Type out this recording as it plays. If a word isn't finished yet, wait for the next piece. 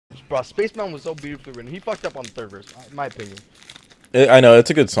bro, Spaceman was so beautifully written. He fucked up on the third verse, in my opinion. I know it's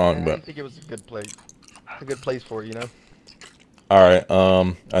a good song, I but didn't think it was a good place. A good place for it, you know. all right.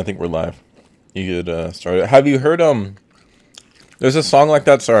 I think we're live. You could start it. Have you heard There's a song like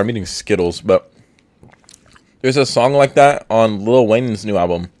that. Sorry, I'm eating Skittles, but there's a song like that on Lil Wayne's new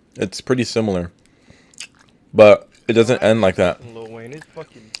album. It's pretty similar, but it doesn't end like that. Lil Wayne, it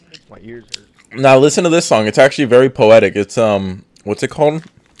fucking makes my ears hurt. Now listen to this song. It's actually very poetic. It's what's it called?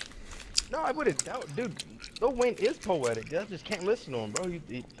 No, I wouldn't doubt, dude. Lil Wayne is poetic. I just can't listen to him, bro.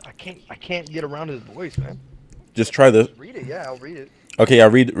 I can't get around his voice, man. Just try this. Just read it, yeah, I'll read it. Okay, yeah,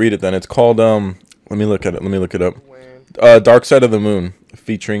 read it then. It's called Let me look at it. Let me look it up. Wayne. Dark Side of the Moon,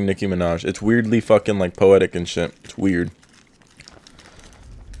 featuring Nicki Minaj. It's weirdly fucking like poetic and shit. It's weird.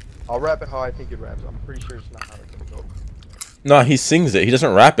 I'll rap it how I think it raps. I'm pretty sure it's not how it's gonna go. No, he sings it. He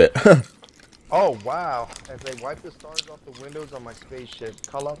doesn't rap it. Oh wow! As they wipe the stars off the windows on my spaceship,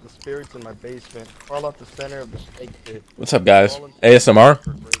 call out the spirits in my basement, crawl out the center of the snake pit. What's up, guys? ASMR.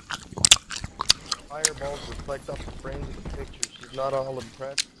 Fireballs reflect off the frames of the picture. She's not all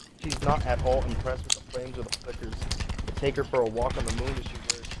impressed. She's not at all impressed with the flames or the flickers. I take her for a walk on the moon as she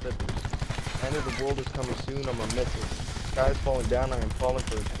wears slippers. End of the world is coming soon. I'm a missile. Sky is falling down. I am falling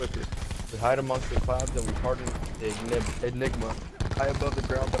for a quicker. We hide amongst the clouds and we harden the enigma. High above the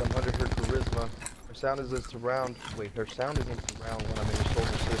ground, but I'm under her charisma. Her sound is in surround. Wait, her sound is in surround when I'm in her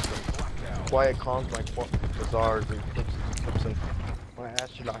solar system. Quiet calms my bazaars and clips and my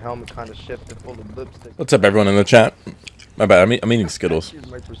astronaut helmet kind of shifted full of lipstick. What's up, everyone in the chat? My bad. I'm eating Skittles. Here's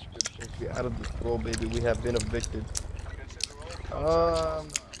my prescription. Get out of this world, baby. We have been evicted.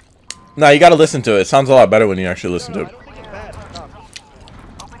 Nah, you gotta listen to it. It sounds a lot better when you actually listen to it. I don't think it's bad.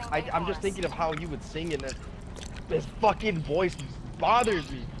 No. I'm just thinking of how you would sing it. And his fucking voice bothers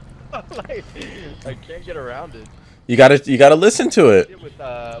me. Like, I can't get around it. You gotta listen to it.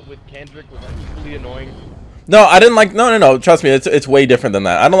 With Kendrick was equally annoying. No, I didn't like. No. Trust me, it's way different than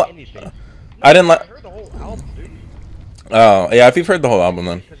that. I don't like. I didn't like. I heard the whole album, dude. Oh yeah, if you've heard the whole album,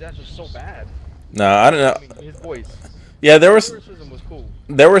 then. Because that's just so bad. No, I don't know. I mean, his voice. Yeah, Was cool.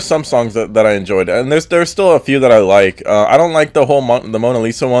 there were some songs that I enjoyed, and there's still a few that I like. I don't like the whole the Mona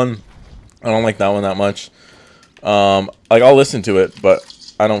Lisa one. I don't like that one that much. Like I'll listen to it,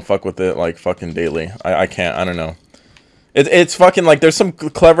 but I don't fuck with it like fucking daily. I can't. I don't know. It's fucking like there's some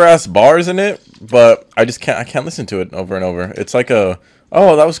clever ass bars in it, but I can't listen to it over and over. It's like a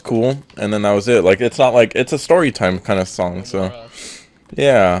oh that was cool, and then that was it. Like it's not like it's a story time kind of song. So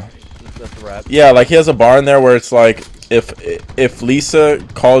yeah, yeah. Like he has a bar in there where it's like if Lisa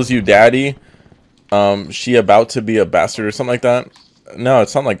calls you daddy, she about to be a bastard or something like that. No,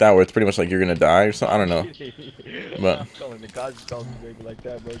 it's something like that where it's pretty much like you're gonna die or something. I don't know. But like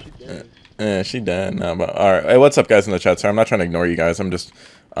that, bro. She dead. Yeah, she dead. No, but all right. Hey, what's up, guys in the chat? Sorry, I'm not trying to ignore you guys. I'm just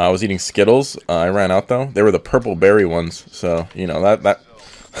I was eating Skittles. I ran out though. They were the purple berry ones, so you know that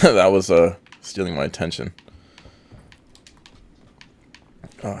that was stealing my attention.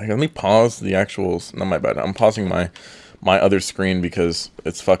 Let me pause the actuals. Not my bad. I'm pausing my other screen because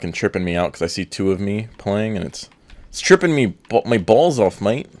it's fucking tripping me out because I see two of me playing and it's tripping me my balls off,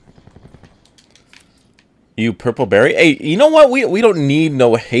 mate. You purple berry. Hey, you know what? We don't need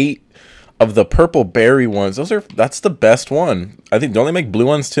no hate of the purple berry ones. That's the best one. I think don't they make blue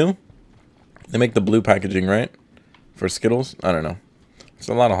ones too? They make the blue packaging, right? For Skittles? I don't know. It's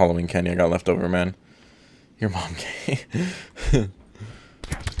a lot of Halloween candy I got left over, man. Your mom gay.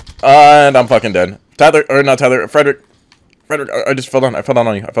 And I'm fucking dead. Tyler, or not Tyler, Frederick. I just fell down. I fell down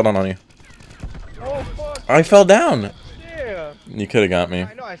on you. I fell down on you. Oh fuck! I fell down. Yeah. You could have got me.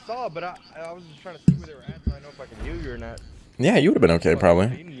 I know I saw, but I was just trying to see where they were at, so I know if I can heal you or not. Yeah, you would have been okay,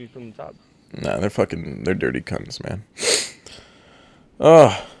 probably. Me from the top. Nah, they're dirty cunts, man.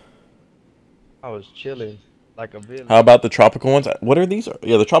 Oh. I was chilling like a villain. How about the tropical ones? What are these?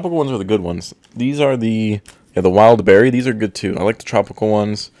 Yeah, the tropical ones are the good ones. These are the wild berry. These are good too. I like the tropical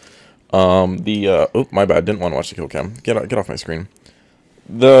ones. Oh my bad. Didn't want to watch the kill cam. Get off my screen.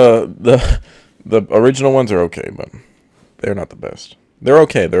 The original ones are okay, but they're not the best. They're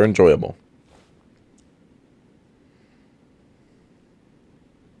okay. They're enjoyable.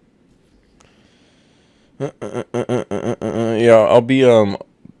 Yeah, I'll be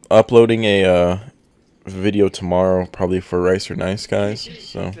uploading a video tomorrow, probably for Rice or Nice Guys.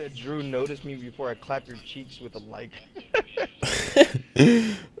 So Drew noticed me before I clapped your cheeks with a like.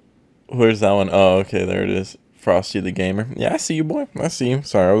 Where's that one? Oh, okay, there it is. Frosty the Gamer. Yeah, I see you, boy. I see you.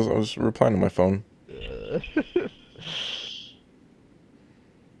 Sorry, I was replying to my phone.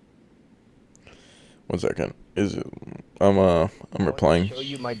 1 second. Is it? I'm replying. Show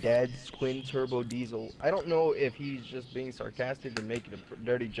you my dad's twin turbo diesel. I don't know if he's just being sarcastic and making a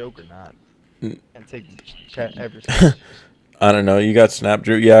dirty joke or not. And take the chat ever serious. I don't know. You got Snap,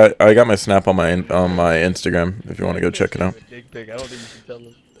 Drew? Yeah, I got my Snap on my Instagram. If you want to go check it out. Dick pic. I don't think you should tell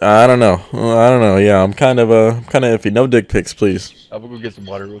him. I don't know. I don't know. Yeah, I'm kind of iffy. No dick pics, please. I'm gonna go get some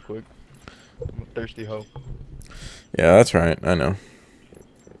water real quick. I'm a thirsty hoe. Yeah, that's right. I know.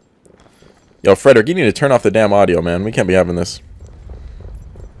 Yo, Frederick, you need to turn off the damn audio, man. We can't be having this.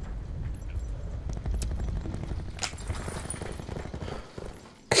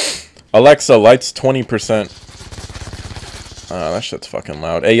 Alexa, lights 20%. That shit's fucking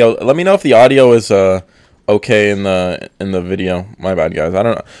loud. Hey, yo, let me know if the audio is okay in the video. My bad, guys. I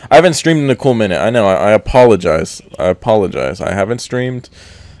don't know. I haven't streamed in a cool minute. I know. I apologize. I apologize. I haven't streamed.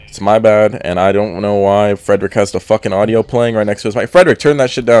 It's my bad, and I don't know why Frederick has the fucking audio playing right next to his mic. Frederick, turn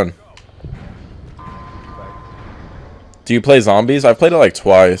that shit down. Do you play zombies? I've played it like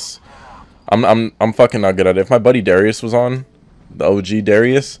twice. I'm fucking not good at it. If my buddy Darius was on, the OG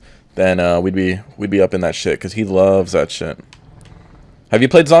Darius, then we'd be up in that shit because he loves that shit. Have you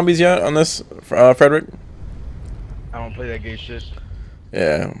played zombies yet on this, Frederick? I don't play that gay shit.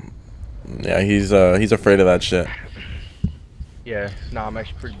 Yeah, he's afraid of that shit. Yeah, nah, I'm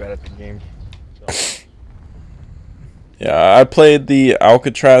actually pretty bad at the game. So. Yeah, I played the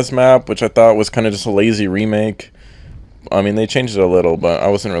Alcatraz map, which I thought was kind of just a lazy remake. I mean, they changed it a little, but I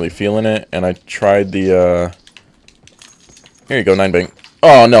wasn't really feeling it. And I tried the, here you go, 9bank.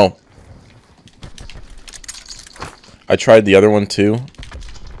 Oh, no. I tried the other one, too.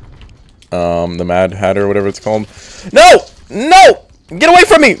 The Mad Hatter, whatever it's called. No! No! Get away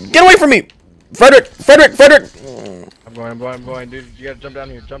from me! Get away from me! Frederick! I'm going, dude. You gotta jump down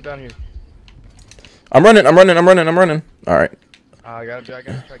here. Jump down here. I'm running. Alright. I gotta try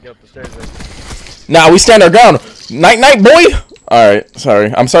to get up the stairs there. Nah, we stand our ground. Night, boy! Alright,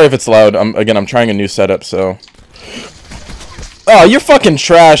 sorry. I'm sorry if it's loud. I'm trying a new setup, so... Oh, you're fucking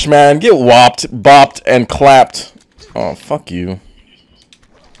trash, man. Get whopped, bopped, and clapped. Oh, fuck you.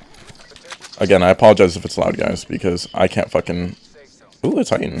 Again, I apologize if it's loud, guys, because I can't fucking... Ooh, a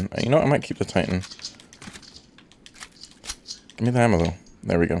Titan. You know what? I might keep the Titan. Give me the ammo, though.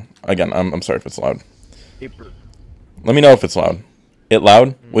 There we go. Again, I'm sorry if it's loud. Let me know if it's loud. It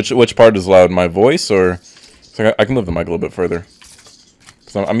loud? Which part is loud? My voice, or... So I can move the mic a little bit further.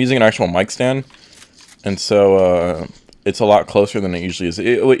 Because I'm using an actual mic stand. And so, it's a lot closer than it usually is.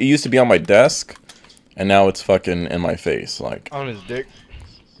 It used to be on my desk. And now it's fucking in my face, like... On his dick.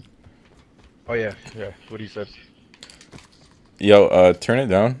 Oh, yeah. Yeah, what he said. Yo, turn it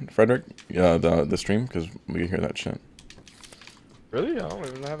down, Frederick. The stream, because we can hear that shit. Really? I don't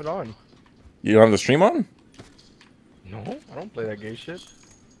even have it on. You don't have the stream on? No, I don't play that gay shit.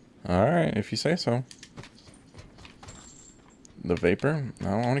 Alright, if you say so. The Vapor? No,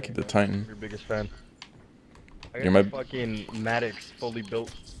 I want to keep the Titan. Your biggest fan. I got You're my fucking Maddox fully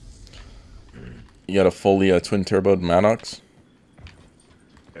built. You got a fully twin turboed Maddox?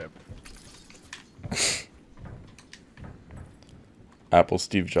 Yep. Apple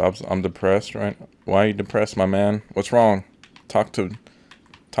Steve Jobs. I'm depressed, right? Why are you depressed, my man? What's wrong? Talk to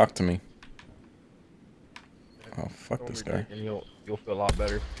me. Oh, fuck this guy. And you'll feel a lot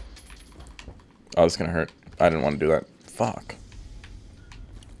better. Oh, this is gonna hurt. I didn't want to do that. Fuck.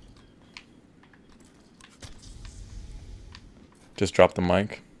 Just drop the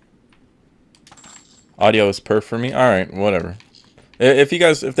mic. Audio is perf for me. All right, whatever. If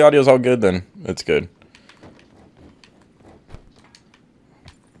the audio's all good, then it's good.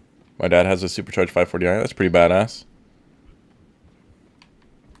 My dad has a supercharged 540i. That's pretty badass.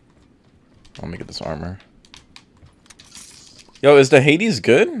 Let me get this armor. Yo, is the Hades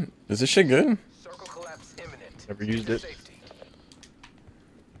good? Is this shit good? Circle collapse imminent. Never used it.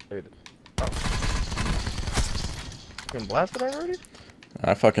 Fucking blasted already?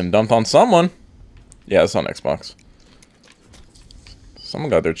 I fucking dumped on someone. Yeah, it's on Xbox.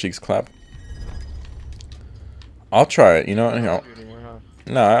 Someone got their cheeks clapped. I'll try it. You know what?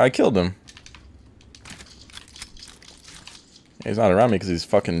 No, I killed him. He's not around me because he's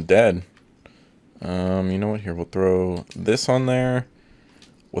fucking dead. You know what? Here, we'll throw this on there.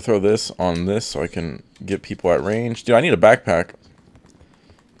 We'll throw this on this so I can get people at range. Dude, I need a backpack.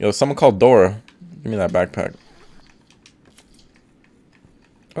 Yo, someone called Dora. Give me that backpack.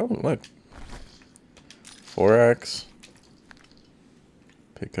 Oh, look. 4x.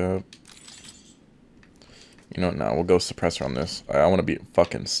 Pick up. You know what? Now we'll go suppressor on this. I want to be a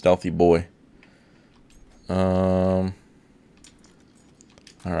fucking stealthy boy. Alright,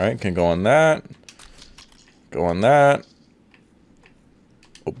 can go on that. Go on that.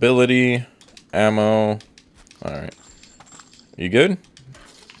 Mobility. ammo. Alright. You good?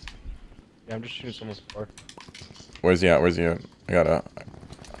 Yeah, I'm just shooting someone's car. Where's he at? Where's he at? I gotta...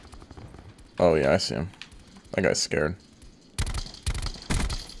 Oh, yeah, I see him. That guy's scared.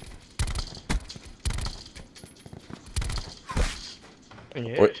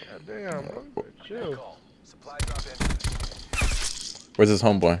 Yeah, What? damn, bro. Chill. Call. Supply drop in. Where's his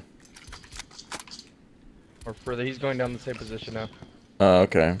homeboy? Or further, he's going down the same position now. Oh,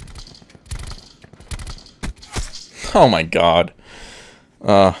 okay. Oh my god.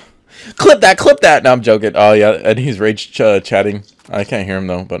 Clip that, clip that! No, I'm joking. Oh yeah, and he's rage chatting. I can't hear him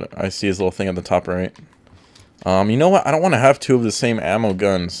though, but I see his little thing at the top right. You know what? I don't want to have two of the same ammo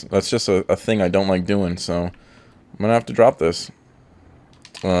guns. That's just a thing I don't like doing, so I'm gonna have to drop this.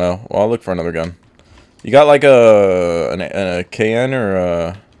 Well, I'll look for another gun. You got like a KN or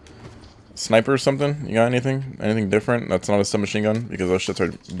a sniper or something? You got anything? Anything different? That's not a submachine gun because those shits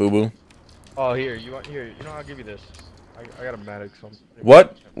are boo-boo. Oh, here, you want here? You know, I'll give you this. I got a Maddox. So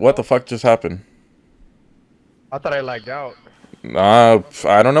What? What the fuck just happened? I thought I lagged out. I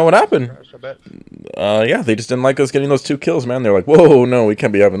don't know what happened. Crash, I bet. Yeah, they just didn't like us getting those 2 kills, man. They're like, whoa, no, we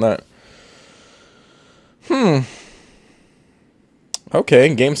can't be having that.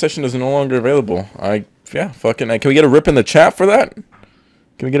 Okay, game session is no longer available. Yeah, fucking, can we get a rip in the chat for that? Can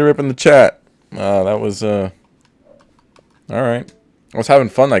we get a rip in the chat? That was, alright. I was having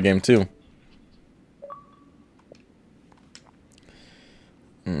fun that game, too.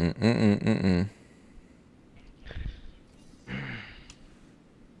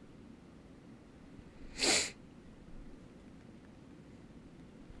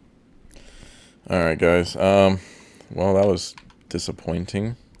 Alright, guys. Well, that was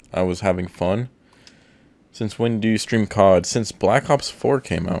disappointing. I was having fun. Since when do you stream COD? Since Black Ops 4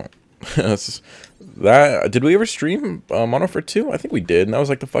 came out. Did we ever stream Modern Warfare 2? I think we did, and that was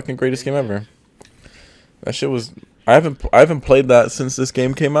like the fucking greatest game ever. That shit was... I haven't played that since this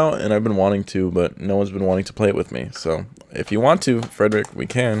game came out, and I've been wanting to, but no one's been wanting to play it with me. So, if you want to, Frederick, we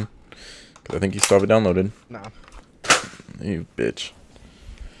can. Because I think you still have it downloaded. Nah. You bitch.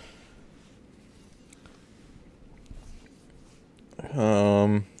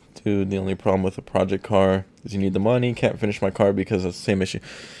 Dude, the only problem with a project car is you need the money. Can't finish my car because it's the same issue.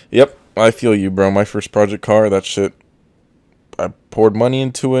 Yep, I feel you, bro. My first project car, that shit, I poured money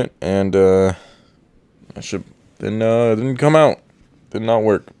into it, and I should didn't come out. Did not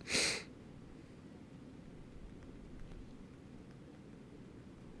work.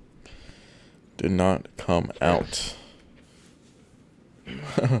 Did not come out.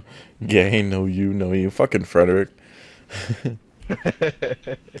 Gay, no you. Fucking Frederick.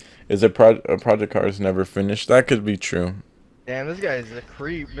 Is it Project Cars never finished? That could be true. Damn, this guy is a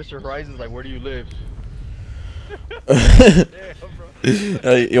creep. Mr. Horizon's like, where do you live? Damn,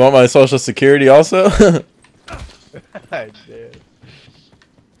 bro. You want my social security also? Damn.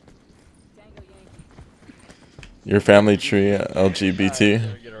 Your family tree,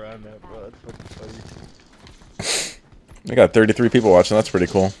 LGBT. Get around that, bro. That's fucking funny. I got 33 people watching. That's pretty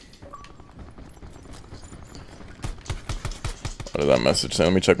cool. What did that message say?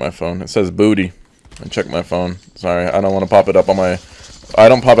 Let me check my phone. It says booty. I check my phone. Sorry, I don't want to pop it up on my... I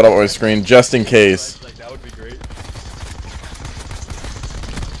don't pop it up on my screen just in case. Like, that would be great.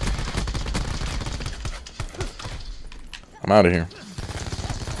 I'm out of here.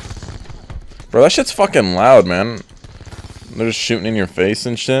 Bro, that shit's fucking loud, man. They're just shooting in your face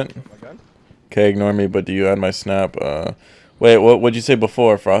and shit. My gun? Okay, ignore me, but do you add my snap? Wait, what'd you say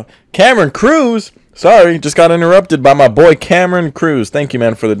before, Frost? Cameron Cruz! Sorry, just got interrupted by my boy Cameron Cruz. Thank you,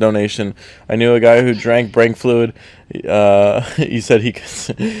 man, for the donation. I knew a guy who drank brain fluid. He said he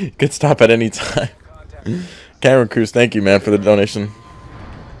could stop at any time. Cameron Cruz, thank you, man, for the donation.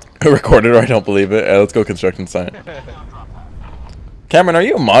 I recorded, or I don't believe it. Let's go construction site. Cameron, are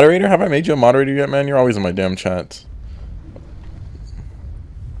you a moderator? Have I made you a moderator yet, man? You're always in my damn chats.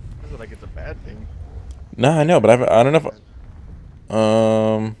 This is like it's a bad thing. Nah, I know, but I don't know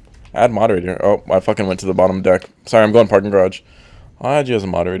if... Add moderator. Oh, I fucking went to the bottom deck. Sorry, I'm going parking garage. I'll add you as a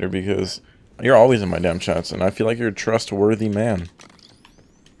moderator because you're always in my damn chats, and I feel like you're a trustworthy man.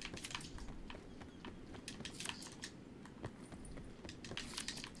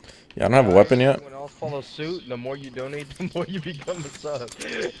 Yeah, I don't have a weapon yet. When else follow suit, the more you donate, the more you become a sub.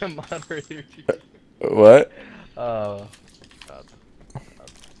 Moderator. What?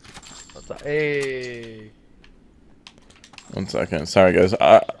 Hey. 1 second. Sorry, guys.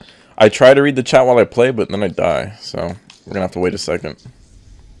 I try to read the chat while I play, but then I die. So we're gonna have to wait a second.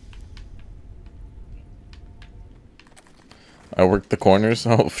 I worked the corners.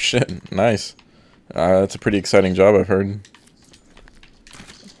 Oh shit! Nice. That's a pretty exciting job, I've heard.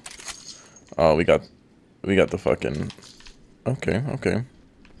 Oh, we got the fucking. Okay, okay.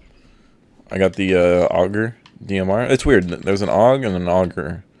 I got the auger DMR. It's weird. There's an AUG and an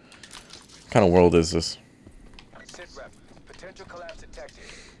auger. What kind of world is this? Sit rep. Potential collapse detected.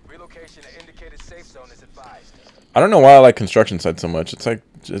 Relocation to indicated safe zone is advised. I don't know why I like construction sites so much. It's like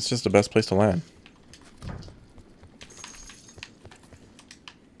it's just the best place to land.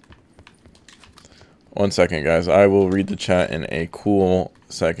 One second, guys. I will read the chat in a cool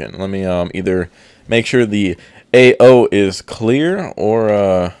second. Let me either make sure the AO is clear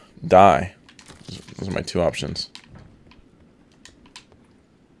or die. Those are my two options.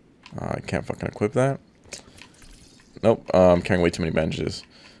 I can't fucking equip that. Nope. I'm carrying way too many bandages.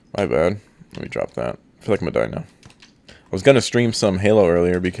 My bad. Let me drop that. I feel like I'm gonna die now. I was gonna stream some Halo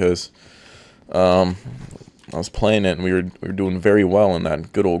earlier because I was playing it and we were doing very well in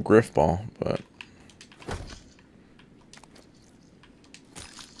that good old Griff ball, but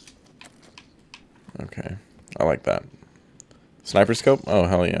okay. I like that. Sniper scope? Oh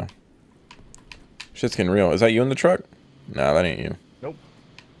hell yeah. Shit's getting real. Is that you in the truck? Nah, that ain't you. Nope.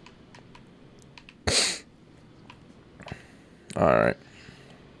 Alright.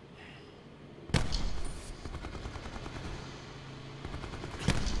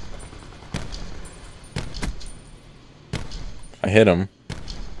 I hit him.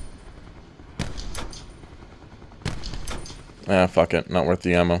 Ah, fuck it. Not worth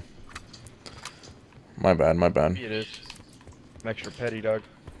the ammo. My bad, my bad. It is. I'm extra petty, dog.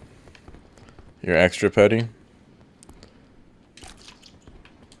 You're extra petty?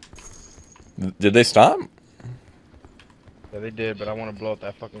 Did they stop? Yeah, they did, but I want to blow up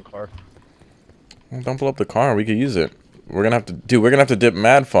that fucking car. Well, don't blow up the car. We could use it. We're gonna have to, dude. We're gonna have to dip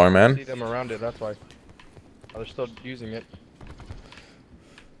mad far, See man. them around it, that's why. Oh, they're still using it.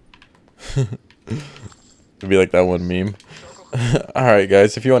 It'd be like that one meme. Alright,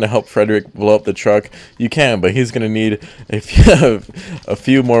 guys. If you want to help Frederick blow up the truck, you can, but he's gonna need a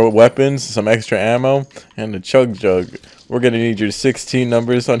few more weapons, some extra ammo, and a chug jug. We're gonna need your 16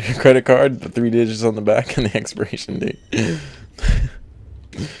 numbers on your credit card, the 3 digits on the back, and the expiration date.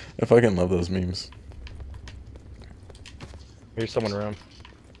 I fucking love those memes. Here's someone around.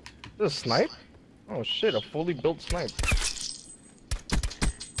 Is this a snipe? Oh shit, a fully built snipe.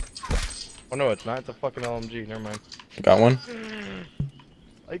 Oh no, it's not. It's a fucking LMG. Never mind. Got one?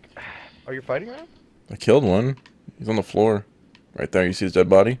 Like, are you fighting around? I killed one. He's on the floor. Right there. You see his dead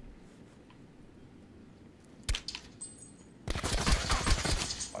body?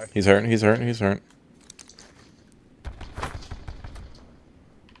 He's hurt. He's hurt. He's hurt. I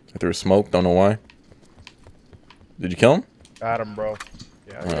threw smoke. Don't know why. Did you kill him? Got him, bro.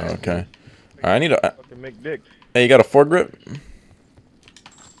 Yeah. Oh, okay. I need a... Fucking McDick. Hey, you got a foregrip?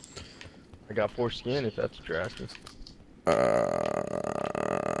 I got 4 skin if that's what you're asking.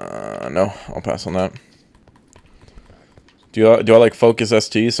 No. I'll pass on that. Do I like Focus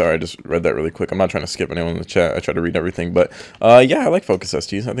ST? Sorry, I just read that really quick. I'm not trying to skip anyone in the chat. I try to read everything, but yeah, I like Focus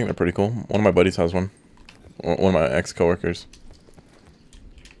STs. I think they're pretty cool. One of my buddies has one. One of my ex-coworkers.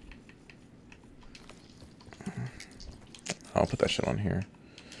 I'll put that shit on here.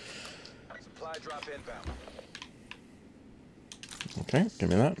 Supply drop inbound. Okay, give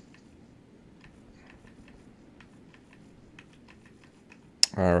me that.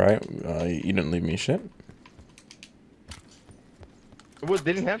 Alright, you didn't leave me shit. What?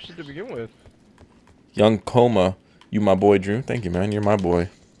 They didn't have shit to begin with. Young Coma, you my boy, Drew. Thank you, man. You're my boy.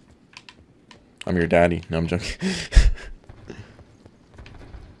 I'm your daddy. No, I'm joking.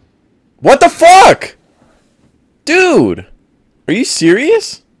 What the fuck? Dude! Are you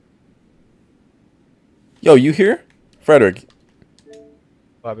serious? Yo, you here? Frederick.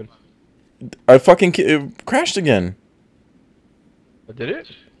 What happened? I fucking it crashed again. Did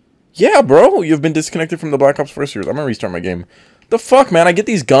it? Yeah, bro. You've been disconnected from the Black Ops 1 series. I'm gonna restart my game. The fuck, man? I get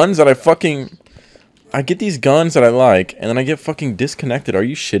these guns that I get these guns that I like, and then I get fucking disconnected. Are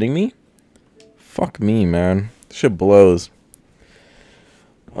you shitting me? Fuck me, man. This shit blows.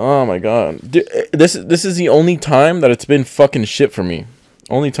 Oh my god. Dude, this is the only time that it's been fucking shit for me.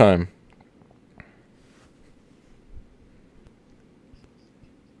 Only time.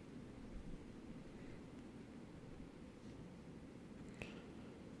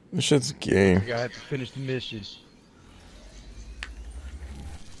 This shit's gay. I have to finish the mission.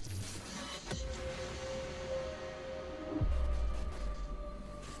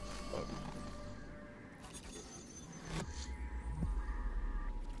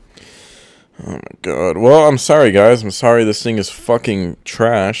 Oh my god. Well, I'm sorry, guys. I'm sorry this thing is fucking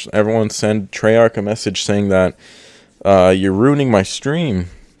trash. Everyone send Treyarch a message saying that you're ruining my stream.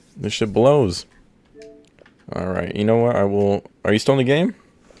 This shit blows. Alright, you know what? I will... Are you still in the game?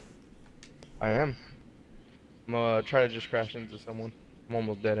 I am. I'm gonna try to just crash into someone. I'm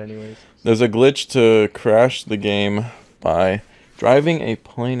almost dead anyways. There's a glitch to crash the game by driving a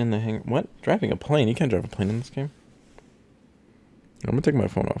plane in the hangar. What? Driving a plane? You can't drive a plane in this game. I'm gonna take my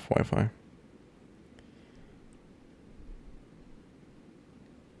phone off Wi-Fi.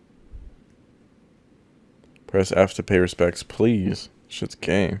 Press F to pay respects, please. Shit's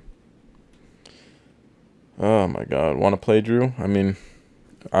game. Oh my god. Want to play, Drew? I mean,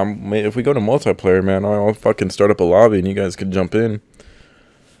 if we go to multiplayer, man, I'll fucking start up a lobby and you guys can jump in.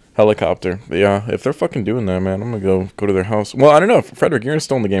 Helicopter. But yeah, if they're fucking doing that, man, I'm gonna go to their house. Well, I don't know. Frederick, you're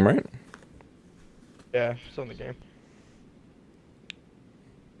still in the game, right? Yeah, still in the game.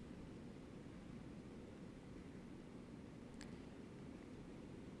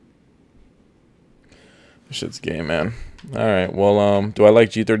 Shit's game, man. Alright, well, do I like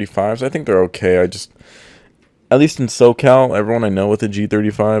G35s? I think they're okay. I just, at least in SoCal, everyone I know with a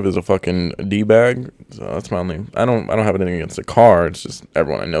G35 is a fucking D-bag. So that's my only, I don't have anything against the car. It's just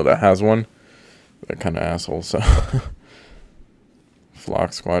everyone I know that has one. They're kind of assholes, so.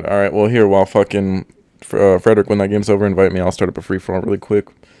 Flock Squad. Alright, well, here, while fucking, Frederick, when that game's over, invite me. I'll start up a free-for-all really quick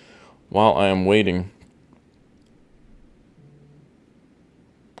while I am waiting.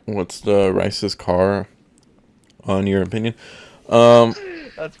 What's the Rice's car? On your opinion,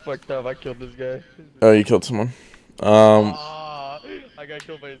 That's fucked up. I killed this guy. oh, you killed someone. I got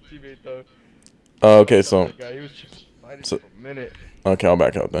killed by his teammate though. Okay, so He was just fighting for a minute. okay, I'll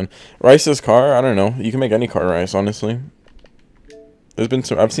back out then. Rice's car, I don't know. You can make any car Rice, honestly. There's been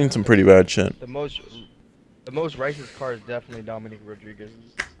some. I've seen some pretty bad shit. The most racist car is definitely Dominic Rodriguez.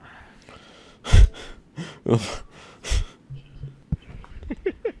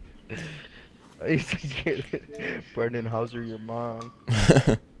 I used to get Brendan Hauser, your mom.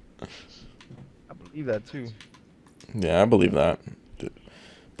 I believe that too. Yeah, I believe that.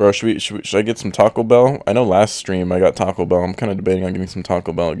 Bro, should I get some Taco Bell? I know last stream I got Taco Bell. I'm kind of debating on getting some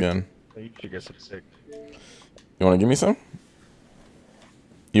Taco Bell again. You should get some sick. You want to give me some?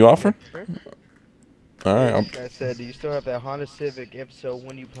 You offer? Sure. All right. This guy said, do you still have that Honda Civic? If so,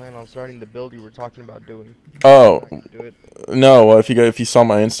 when do you plan on starting the build you were talking about doing? Oh, I can do it. no. Well, if you saw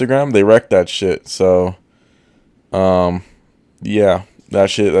my Instagram, they wrecked that shit. So, yeah, that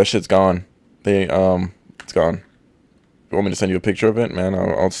shit's gone. It's gone. You want me to send you a picture of it, man?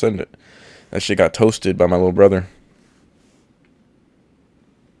 I'll send it. That shit got toasted by my little brother.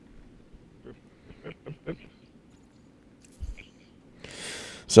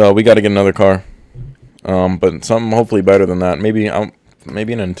 So we got to get another car. But something hopefully better than that. Maybe an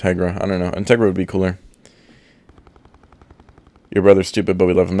Integra. I don't know. Integra would be cooler. Your brother's stupid, but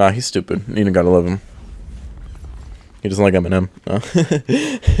we love him. Nah, he's stupid. You gotta love him. He doesn't like Eminem.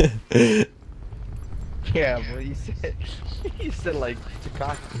 Yeah, but he said like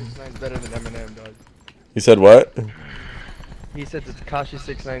Tekashi 6ix9ine's better than Eminem, dog. He said what? He said that Tekashi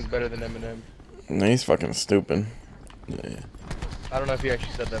 6ix9ine's better than Eminem. No, he's fucking stupid. Yeah. I don't know if he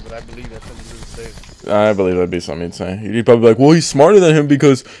actually said that, but I believe that's something he would say. I believe that'd be something he'd say. He'd probably be like, well, he's smarter than him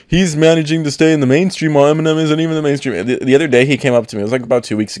because he's managing to stay in the mainstream while Eminem isn't even the mainstream. The other day he came up to me, it was like about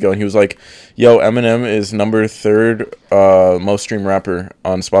 2 weeks ago, and he was like, yo, Eminem is number 3rd most streamed rapper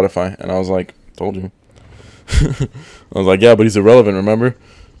on Spotify. And I was like, told you. I was like, yeah, but he's irrelevant, remember?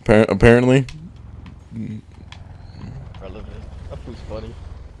 Apparently. Relevant. That fool's funny.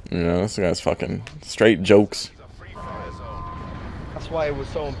 Yeah, this guy's fucking straight jokes. That's why it was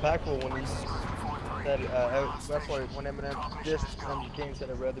so impactful when he said, that's why when Eminem dissed MGK and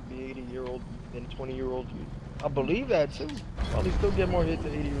said I'd rather be 80-year-old than 20-year-old. I believe that too. Probably still get more hits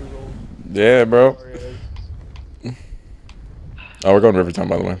at 80 years old. Yeah, bro. Oh, we're going Rivertown,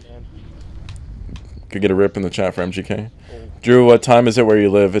 by the way. Could get a rip in the chat for MGK. Drew, what time is it where you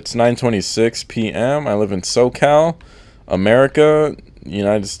live? It's 9:26 p.m. I live in SoCal, America,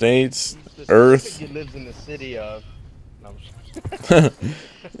 United States, Earth. He lives in the city of... No,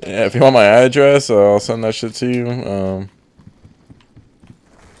 yeah, if you want my address, I'll send that shit to you. Alright,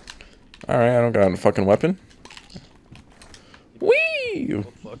 I don't got a fucking weapon. Whee!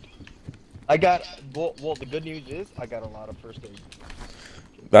 I got... Well, the good news is I got a lot of first aid.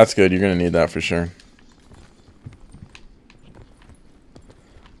 That's good. You're going to need that for sure.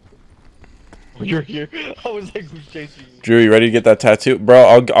 You're here. I was like, who's chasing you? Drew, you ready to get that tattoo?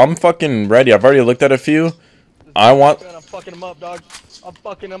 Bro, I'm fucking ready. I've already looked at a few. I want... I'm fucking him up, dog. I'm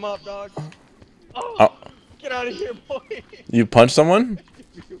fucking him up, dog. Oh, get out of here, boy. You punched someone?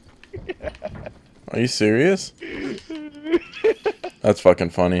 Are you serious? That's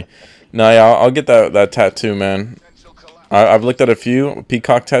fucking funny. Nah, yeah, I'll get that tattoo, man. I've looked at a few.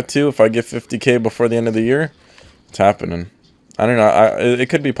 Peacock tattoo. If I get 50K before the end of the year, it's happening. I don't know. It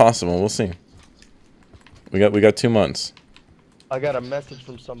could be possible. We'll see. We got 2 months. I got a message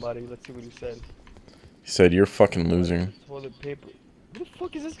from somebody. Let's see what he said. He said you're fucking losing. Toilet paper. Who the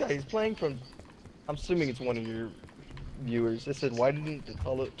fuck is this guy? He's playing from. I'm assuming it's one of your viewers. It said, "Why didn't the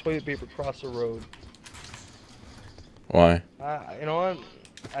toilet paper cross the road?" Why? You know what?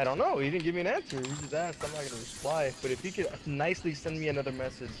 I don't know. He didn't give me an answer. He just asked. I'm not gonna reply. But if he could nicely send me another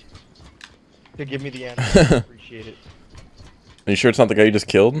message to give me the answer, I appreciate it. Are you sure it's not the guy you just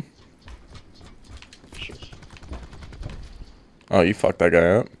killed? Sure. Oh, you fucked that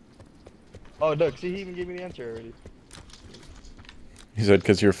guy up. Oh, Doug. See, he even gave me the answer already. He said,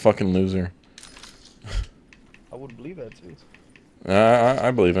 "Cause you're a fucking loser." I wouldn't believe that too.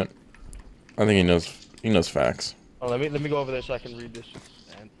 I believe it. I think he knows facts. Oh, let me go over there so I can read this.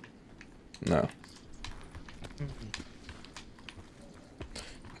 No.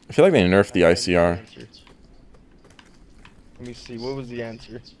 I feel like they nerfed the ICR. Let me see. What was the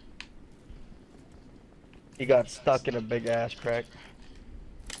answer? He got stuck in a big ass crack.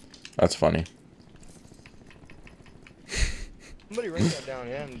 That's funny. Somebody write that down,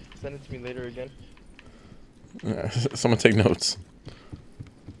 yeah, and send it to me later again. Someone take notes.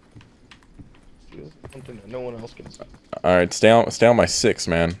 Something that no one else can. All right, stay on my 6,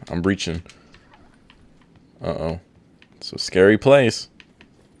 man. I'm breaching. Uh-oh. It's a scary place.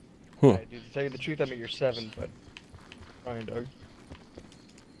 Huh. Right, dude, to tell you the truth, I'm at your 7, but fine, Doug.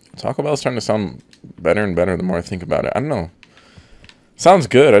 Taco Bell's starting to sound better and better the more I think about it. I don't know. Sounds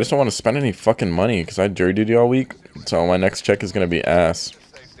good. I just don't want to spend any fucking money because I had jury duty all week. So my next check is going to be ass.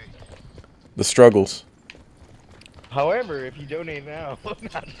 The struggles. However, if you donate now,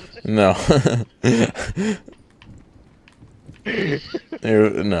 No.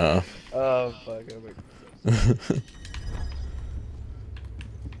 No. Oh fuck! Oh,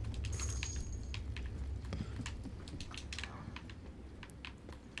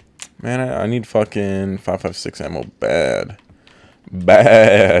 Man, I need fucking 5.56 ammo bad.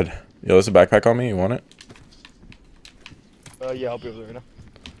 Bad. Yo, there's a backpack on me. You want it? yeah, I'll be over there now.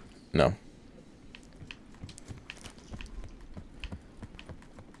 No.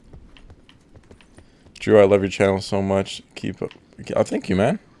 Drew, I love your channel so much. Keep up. Oh, thank you,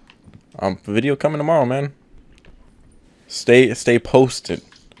 man. Video coming tomorrow, man. Stay posted.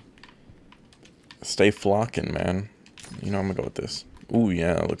 Stay flocking, man. You know I'm gonna go with this. Ooh,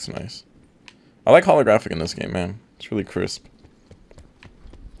 yeah, that looks nice. I like holographic in this game, man. It's really crisp.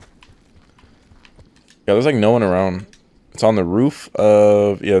 Yeah, there's like no one around. It's on the roof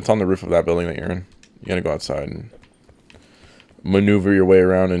of... Yeah, it's on the roof of that building that you're in. You gotta go outside and maneuver your way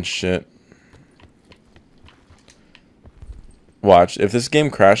around and shit. Watch. If this game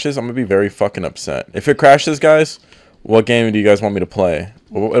crashes, I'm gonna be very fucking upset. If it crashes, guys, what game do you guys want me to play?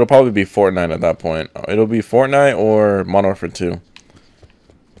 Well, it'll probably be Fortnite at that point. It'll be Fortnite or Modern Warfare 2.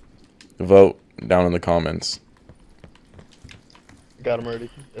 Vote down in the comments. Got him already.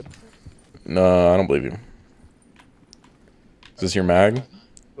 Yep. No, I don't believe you. Is this your mag?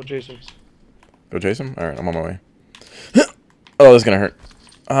 Go chase him. Go chase him? Alright, I'm on my way. Oh, this is gonna hurt.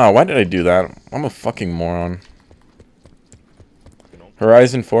 Ah, why did I do that? I'm a fucking moron.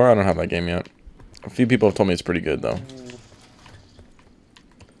 Horizon 4? I don't have that game yet. A few people have told me it's pretty good, though.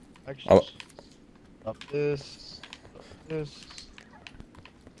 Actually, stop this. Stop this.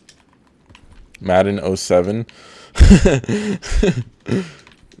 Madden 07.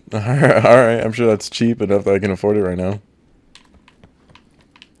 Alright, I'm sure that's cheap enough that I can afford it right now.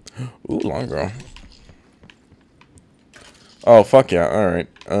 Ooh, long girl. Oh, fuck yeah. Alright.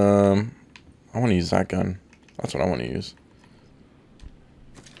 I want to use that gun. That's what I want to use.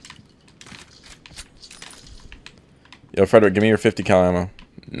 Yo, Frederick, give me your 50 cal ammo.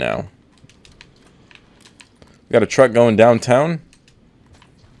 Now. We got a truck going downtown.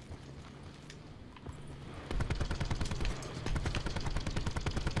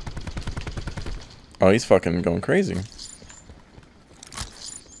 Oh, he's fucking going crazy.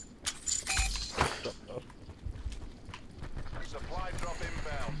 Supply drop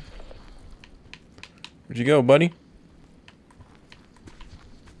inbound. Where'd you go, buddy?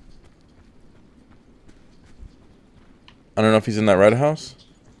 I don't know if he's in that red house.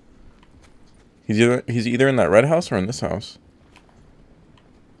 He's either in that red house or in this house.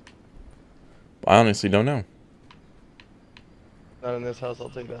 I honestly don't know. Not in this house, I'll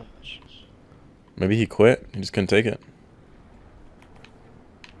take that. Maybe he quit. He just couldn't take it.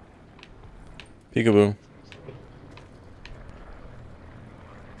 Peekaboo.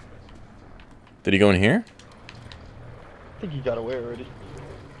 Did he go in here? I think he got away already.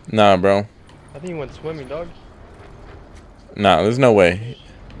 Nah, bro. I think he went swimming, dog. Nah, there's no way.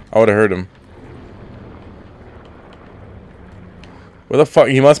 I would have heard him. Where the fuck?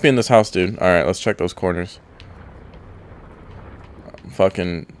 He must be in this house, dude. Alright, let's check those corners. I'm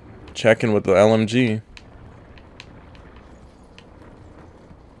fucking checking with the LMG.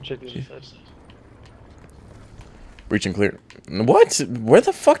 Check the other side. Reaching clear. What? Where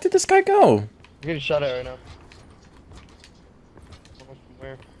the fuck did this guy go? I'm getting shot at right now. I don't know from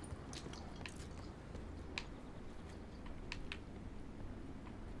where.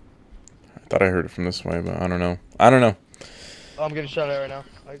 I thought I heard it from this way, but I don't know. I don't know. Oh, I'm getting shot at right now.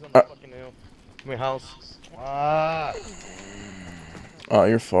 Oh, he's on the fucking hill. My house. Ah. Oh,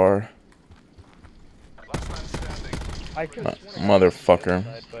 you're far. Last man standing. I could have sworn I Motherfucker.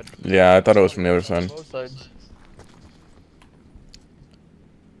 side, but Yeah, I thought it was from the other side. both sides.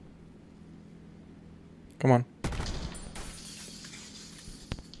 Come on.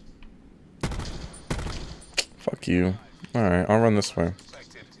 Fuck you. Alright, I'll run this way.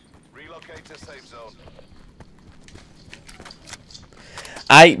 Affected. Relocate to safe zone.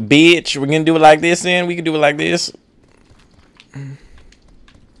 Aight, bitch. We're gonna do it like this then? We can do it like this.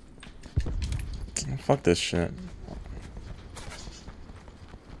 Fuck this shit.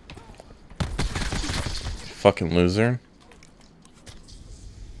 Fucking loser.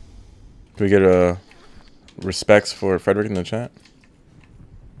 Can we get a respects for Frederick in the chat?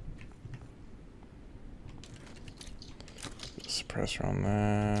 Suppressor on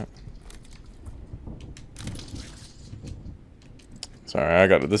that. Sorry, I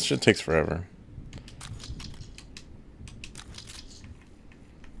got it. This shit takes forever.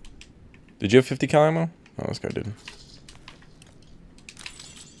 Did you have 50 cal ammo? Oh, this guy did.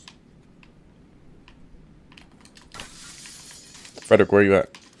 Frederick, where you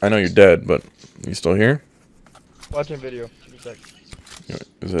at? I know you're dead, but you still here? Watching video. Give me a sec.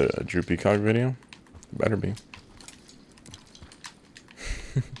 Is it a Drew Peacock video? Better be.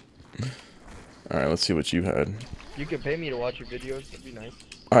 Alright, let's see what you had. You can pay me to watch your videos. That'd be nice.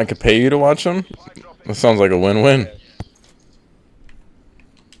 I could pay you to watch them? That sounds like a win-win.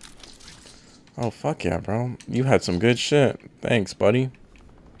 Oh, fuck yeah, bro. You had some good shit. Thanks, buddy.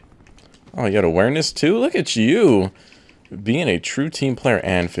 Oh, you had awareness too? Look at you. Being a true team player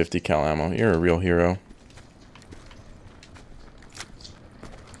and 50 cal ammo. You're a real hero.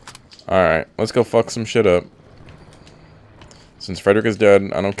 Alright, let's go fuck some shit up. Since Frederick is dead,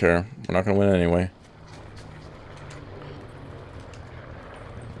 I don't care. We're not gonna win anyway.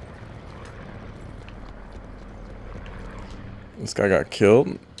 This guy got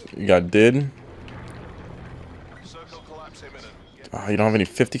killed. You got did. Circle collapse imminent. Oh, you don't have any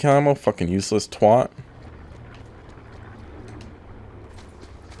 50 cal ammo? Fucking useless twat.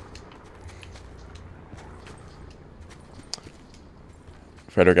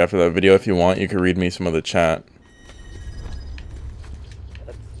 Frederick, after that video, if you want, you can read me some of the chat.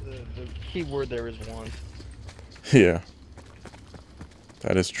 That's the key word there is want. Yeah.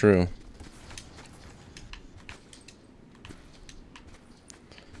 That is true.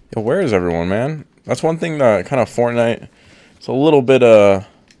 Yo, where is everyone, man? That's one thing that kind of Fortnite is a little bit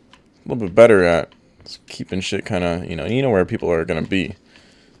better at. It's keeping shit kind of, you know where people are gonna be.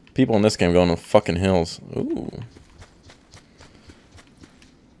 People in this game going to the fucking hills. Ooh.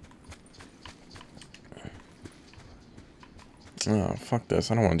 Oh, fuck this.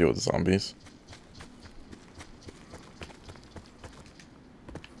 I don't want to deal with zombies.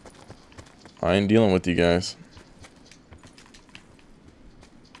 I ain't dealing with you guys.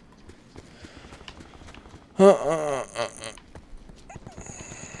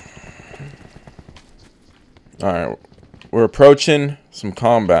 Alright. We're approaching some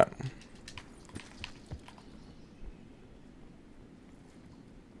combat.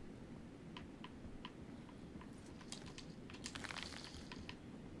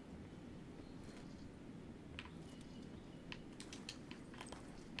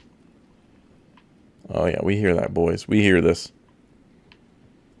 Oh yeah, we hear that, boys. We hear this.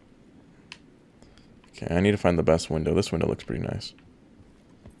 Okay, I need to find the best window. This window looks pretty nice.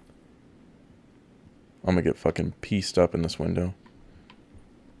 I'm gonna get fucking pieced up in this window.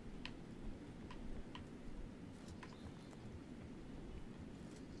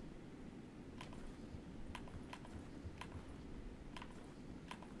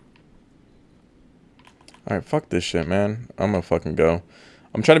 Alright, fuck this shit, man. I'm gonna fucking go.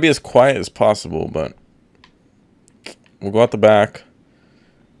 I'm trying to be as quiet as possible, but we'll go out the back.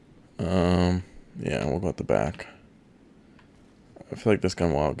 Yeah, we'll go out the back. I feel like this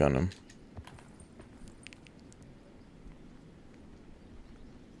gun will outgun him.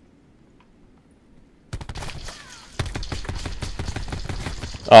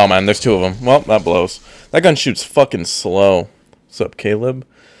 Oh man, there's two of them. Well, that blows. That gun shoots fucking slow. What's up, Caleb?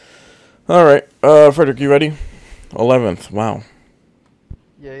 Alright, Frederick, you ready? 11th. Wow.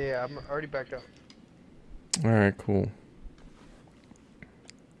 Yeah, I'm already backed up. All right, cool.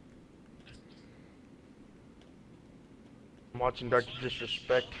 I'm watching Dr.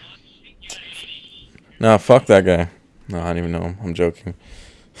 Disrespect. Nah, fuck that guy. No, I don't even know him. I'm joking.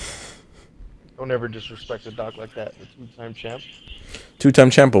 Don't ever disrespect a doc like that. The two-time champ.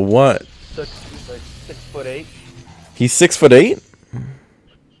 Two-time champ of what? He's like 6'8". He's 6'8"?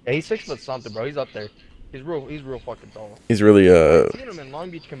 Yeah, he's 6 foot something, bro. He's up there. He's real fucking tall. He's really I seen him in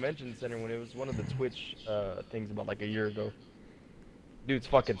Long Beach Convention Center when it was one of the Twitch things about like a year ago. Dude's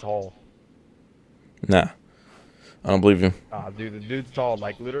fucking tall. Nah. I don't believe you. Ah, dude, the dude's tall.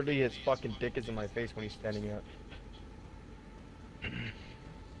 Like literally, his fucking dick is in my face when he's standing up.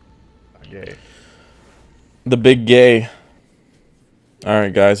 Okay. The big gay.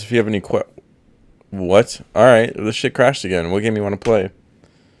 Alright, guys, if you have any What? Alright, this shit crashed again. What game you want to play?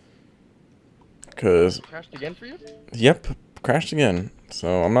 Because... Crashed again for you? Yep, crashed again.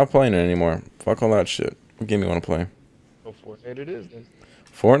 So, I'm not playing it anymore. Fuck all that shit. What game you want to play? Go for it. It is, then.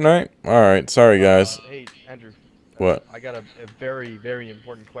 Fortnite? Alright, sorry, guys. Hey, Andrew. What? I got a very, very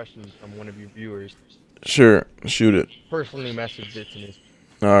important question from one of your viewers. Sure, shoot it. Personally messaged it to me.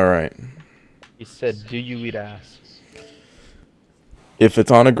 Alright. He said, "Do you eat ass?" If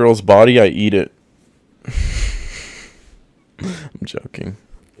it's on a girl's body, I eat it. I'm joking.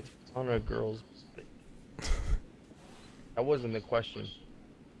 It's on a girl's. That wasn't the question.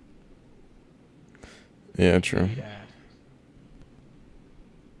 Yeah, true. Eat ass.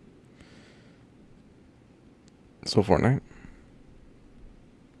 So Fortnite?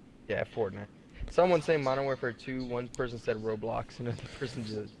 Yeah, Fortnite. Someone saying Modern Warfare 2. One person said Roblox, and another person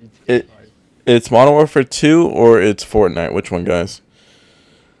just. It's Modern Warfare 2 or it's Fortnite. Which one, guys?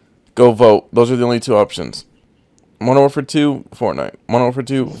 Go vote. Those are the only two options. Modern Warfare 2, Fortnite. Modern Warfare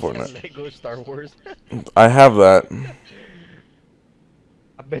 2, Fortnite. Lego Star Wars. I have that.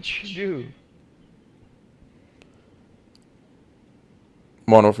 I bet you do.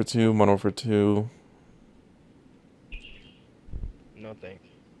 Modern Warfare 2, Modern Warfare 2. No thanks.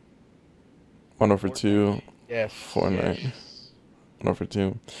 Modern Warfare 2, Yes. Fortnite. Yes. Modern Warfare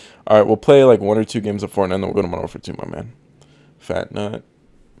 2. Alright, we'll play like 1 or 2 games of Fortnite and then we'll go to Modern Warfare 2, my man. Fat nut.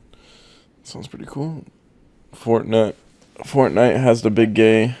 Sounds pretty cool. Fortnite has the big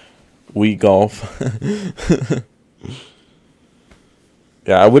gay Wii golf.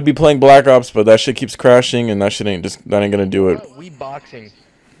 Yeah, I would be playing Black Ops, but that shit keeps crashing and that ain't gonna do it. Wii boxing.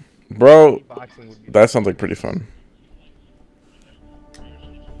 Bro, Wii boxing would be that sounds like pretty fun.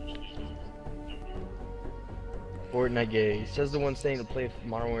 Fortnite gay. Says the one saying to play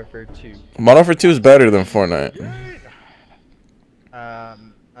Modern Warfare 2. Modern Warfare 2 is better than Fortnite. I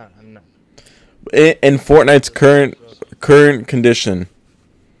don't know. In Fortnite's current condition,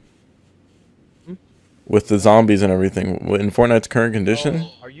 with the zombies and everything, in Fortnite's current condition.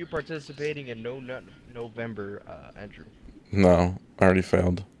 Oh, are you participating in November, Andrew? No, I already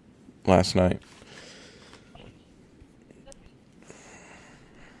failed last night.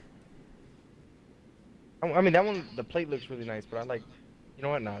 I mean, that one, the plate looks really nice, but I like, you know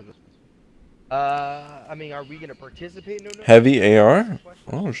what? Nah. I mean, are we gonna participate in November? Heavy AR?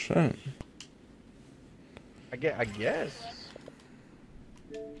 Oh shit. I guess.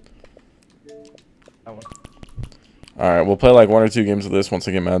 That one. All right, we'll play like 1 or 2 games of this. Once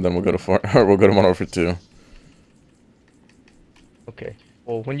I get mad, then we'll go to we'll go to Modern Warfare 2. Okay.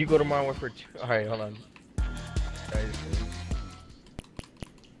 Well, when you go to Modern Warfare 2, all right, hold on.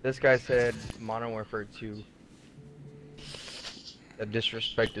 This guy said Modern Warfare 2. The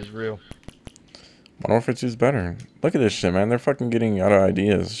disrespect is real. Modern Warfare 2 is better. Look at this shit, man. They're fucking getting out of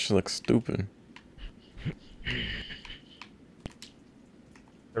ideas. This shit looks stupid.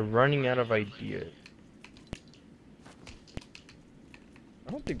 They're running out of ideas.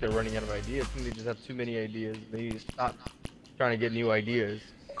 I don't think they're running out of ideas. I think they just have too many ideas. They need to stop trying to get new ideas.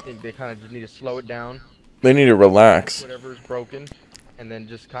 I think they kind of just need to slow it down. They need to relax. Whatever's broken, and then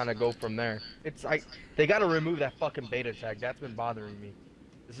just kind of go from there. It's like they gotta remove that fucking beta tag. That's been bothering me.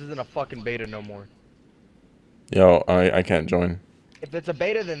 This isn't a fucking beta no more. Yo, I can't join. If it's a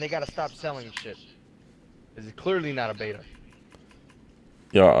beta, then they gotta stop selling shit. This is clearly not a beta.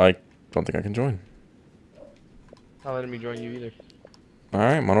 Yo, I don't think I can join. Not letting me join you either.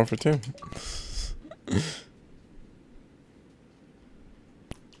 Alright, Modern Warfare 2.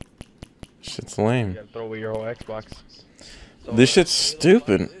 Shit's You lame. gotta throw away your whole Xbox. So, This shit's Halo 5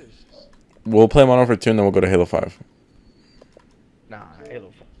 stupid. it is. We'll play Modern Warfare 2 and then we'll go to Halo 5. Nah,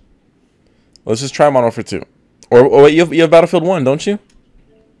 Halo 5. Let's just try Modern Warfare 2. Or wait, you have Battlefield 1, don't you?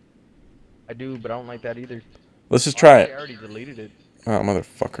 I do, but I don't like that either. Let's just try I it. already deleted it. Oh,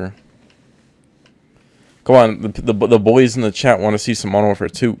 motherfucker. Come on, the boys in the chat want to see some Modern Warfare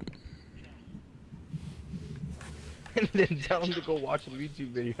 2. And then tell them to go watch some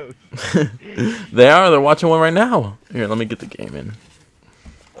YouTube videos. They're watching one right now. Here, let me get the game in.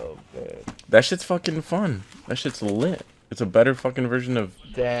 Oh man. That shit's fucking fun. That shit's lit. It's a better fucking version of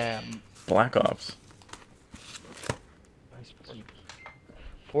Damn. Black Ops. Nice one.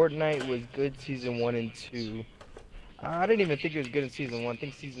 Fortnite was good season 1 and 2. I didn't even think it was good in season 1. I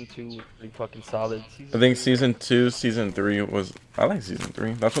think season 2 was pretty fucking solid. I think season 2, season 3 was. I like season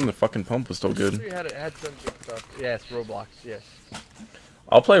 3. That's when the fucking pump was still good. Had some good stuff. Yes, Roblox. Yes.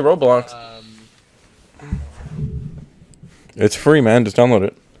 I'll play Roblox. It's free, man. Just download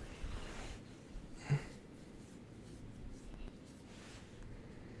it.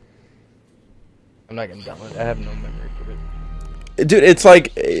 I'm not gonna download it. I have no memory for it. Dude, it's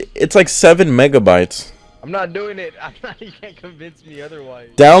like 7 megabytes. I'm not doing it. I'm not. You can't convince me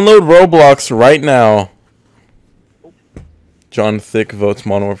otherwise. Download Roblox right now. John Thick votes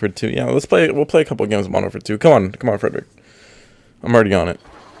Modern Warfare 2. Yeah, let's play. We'll play a couple games of Modern Warfare 2. Come on, Frederick. I'm already on it.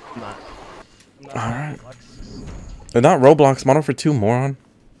 I'm not All right. They're not Roblox. Modern Warfare 2, moron.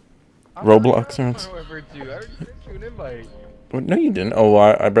 Roblox. I already sent you an invite. Well, no, you didn't. Oh,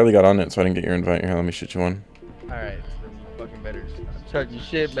 I barely got on it, so I didn't get your invite. Here, let me shoot you one. Alright, that's fucking better. I'm talking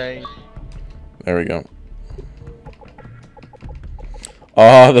shit, man. There we go.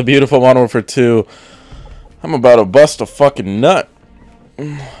 Oh, the beautiful Modern Warfare 2. I'm about to bust a fucking nut.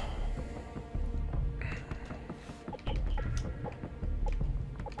 You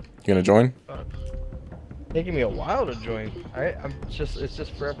gonna join? Taking me a while to join. It's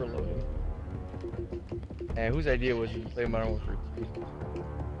just forever loading. And whose idea was it to play Modern Warfare 2?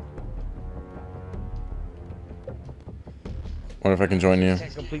 Wonder if I can join you.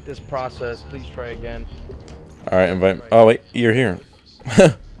 Can't complete this process. Please try again. All right, invite. Oh wait, you're here. All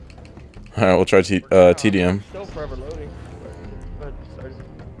right, we'll try TDM. Still forever loading. Go ahead, start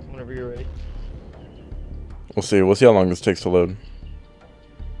whenever you're ready. We'll see. We'll see how long this takes to load.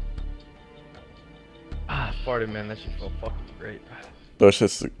 Ah, farted, man. That shit felt fucking great. Those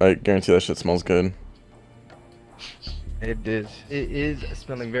shits, I guarantee that shit smells good. It is. It is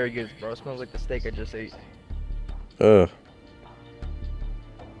smelling very good, bro. It smells like the steak I just ate. Ugh.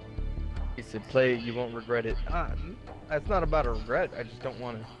 He said, "Play it. You won't regret it." That's not about a regret. I just don't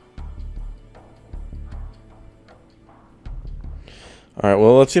want to. All right.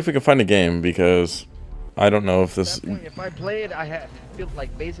 Well, let's see if we can find a game because I don't know if this. At that point, if I play it, I feel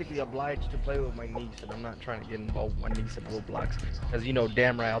like basically obliged to play with my niece, and I'm not trying to get involved with my niece at Roblox, because you know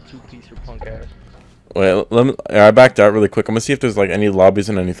damn right I'll two-piece her punk ass. Wait, I backed out really quick. I'm gonna see if there's like any lobbies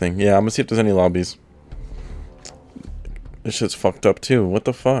and anything. Yeah, I'm gonna see if there's any lobbies. This shit's fucked up too. What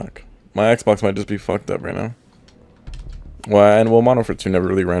the fuck? My Xbox might just be fucked up right now. Well, Modern Warfare 2 never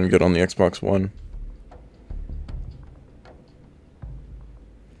really ran good on the Xbox One.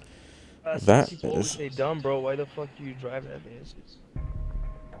 That is. Hey, dumb bro. Why the fuck do you drive that bitch?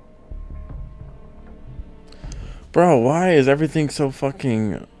 Bro, why is everything so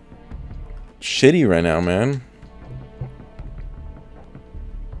fucking shitty right now, man?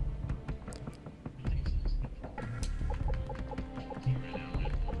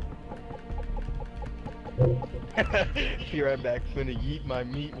 Be right back. Finna yeet my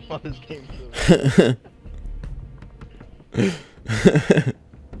meat while this game's still.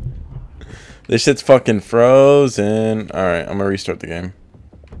 This shit's fucking frozen. Alright, I'm gonna restart the game.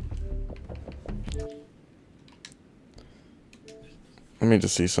 Let me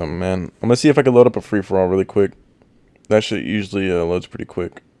just see something, man. I'm gonna see if I can load up a free-for-all really quick. That shit usually loads pretty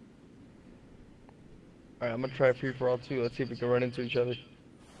quick. Alright, I'm gonna try free-for-all too. Let's see if we can run into each other.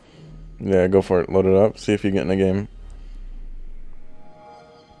 Yeah, go for it. Load it up. See if you get in the game.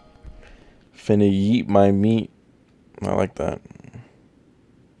 Finna yeet my meat. I like that.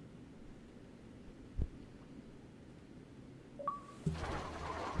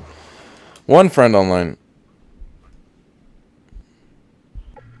 One friend online.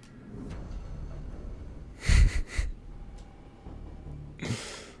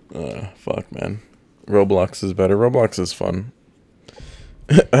 Fuck, man. Roblox is better. Roblox is fun.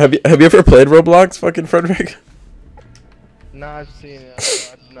 Have you ever played Roblox, fucking Frederick? Nah, I've seen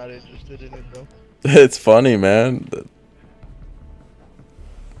it. I'm not interested in it, bro. It's funny, man.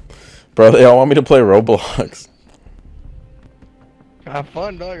 Bro, they all want me to play Roblox. Have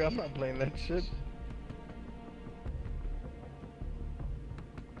fun, dog. I'm not playing that shit.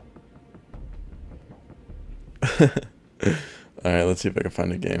 Alright, let's see if I can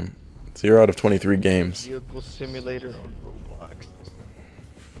find a game. 0 out of 23 games. Vehicle simulator on Roblox.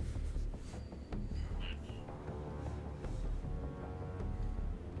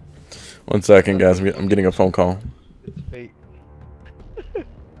 1 second, guys. I'm getting a phone call. It's fate.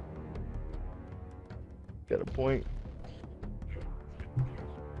 Got a point.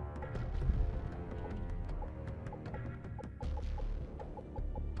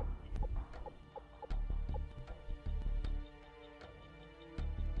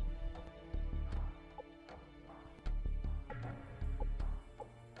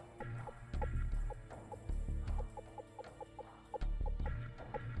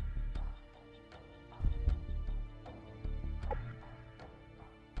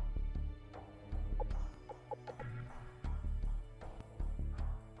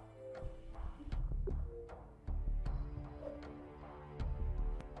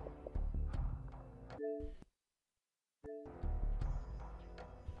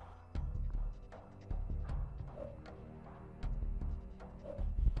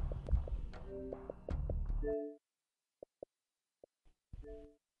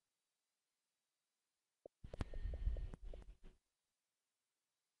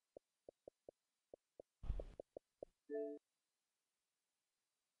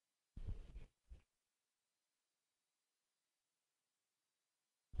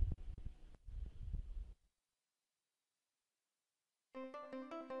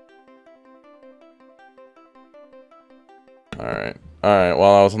 Alright,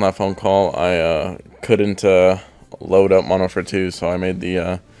 while I was on that phone call, I couldn't load up Modern Warfare 2, so I made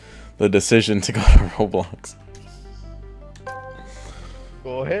the decision to go to Roblox.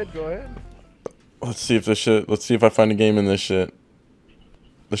 Go ahead, go ahead. Let's see if I find a game in this shit.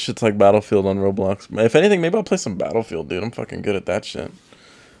 This shit's like Battlefield on Roblox. If anything, maybe I'll play some Battlefield, dude. I'm fucking good at that shit.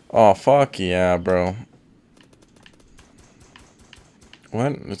 Oh, fuck yeah, bro.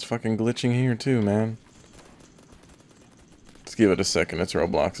 What? It's fucking glitching here too, man. Let's give it a second. It's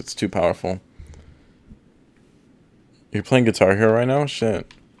Roblox. It's too powerful. You're playing Guitar Hero right now?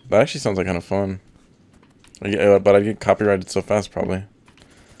 Shit. That actually sounds like kind of fun. But I'd get copyrighted so fast, probably.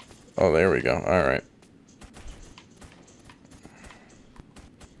 Oh, there we go. Alright.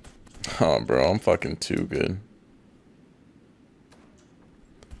 Oh, bro. I'm fucking too good.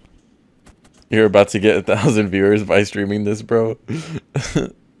 You're about to get 1,000 viewers by streaming this, bro.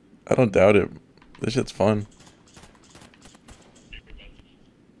 I don't doubt it. This shit's fun.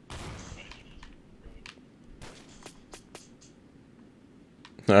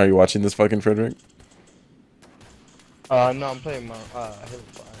 Are you watching this fucking Frederick? No, I'm playing my Halo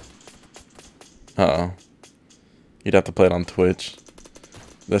 5. Uh-oh. You'd have to play it on Twitch.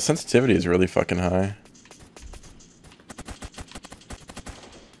 The sensitivity is really fucking high.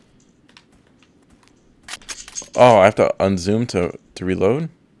 Oh, I have to unzoom to reload?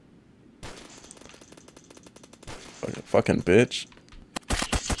 Fucking bitch.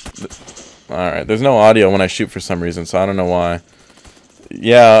 Alright, there's no audio when I shoot for some reason, so I don't know why.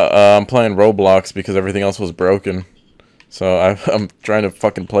 Yeah, I'm playing Roblox because everything else was broken. So I'm trying to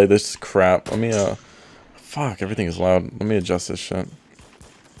fucking play this crap. Let me, fuck, everything is loud. Let me adjust this shit.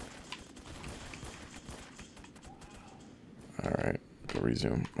 Alright, go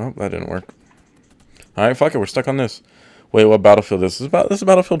resume. Oh, that didn't work. Alright, fuck it, we're stuck on this. Wait, what Battlefield is this? This is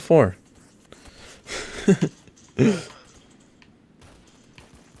Battlefield 4.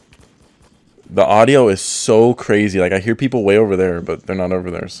 The audio is so crazy. Like, I hear people way over there, but they're not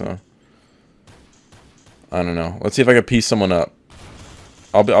over there, so I don't know. Let's see if I can piece someone up.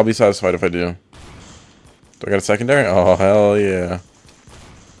 I'll be satisfied if I do. Do I got a secondary? Oh, hell yeah.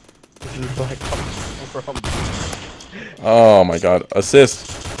 This is Black Ops 4. Oh my god.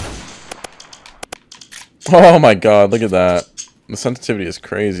 Assist. Oh my god, look at that. The sensitivity is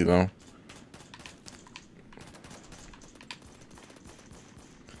crazy, though.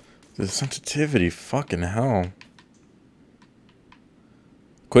 The sensitivity, fucking hell.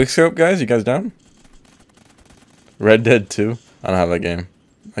 Quickscope, guys, you guys down? Red Dead 2? I don't have that game.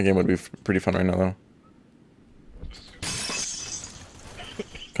 That game would be pretty fun right now, though.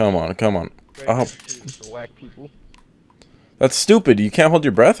 Come on, come on. Oh. Whack people. That's stupid. You can't hold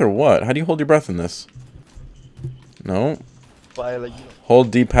your breath or what? How do you hold your breath in this? No. By, like, you know.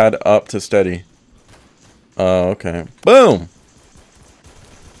 Hold D-pad up to steady. Oh, okay. Boom!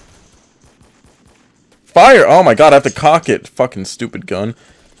 Fire! Oh my god, I have to cock it. Fucking stupid gun.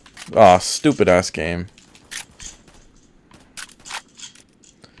 Aw, stupid ass game.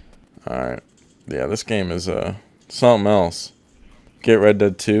 Alright. Yeah, this game is something else. Get Red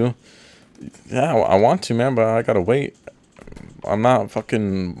Dead 2. Yeah, I want to, man, but I gotta wait. I'm not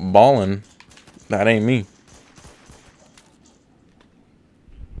fucking balling. That ain't me.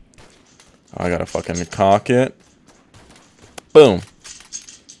 I gotta fucking cock it. Boom.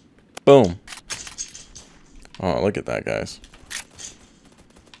 Boom. Oh, look at that, guys.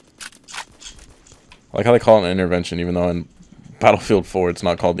 I like how they call it an intervention, even though in Battlefield 4 it's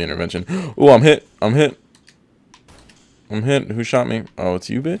not called the intervention. Ooh, I'm hit. I'm hit. I'm hit. Who shot me? Oh, it's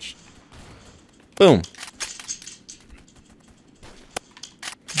you, bitch. Boom.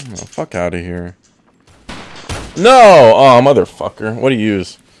 Oh, fuck out of here. No! Oh, motherfucker. What do you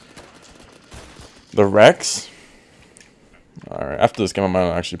use? The Rex? Alright, after this game I might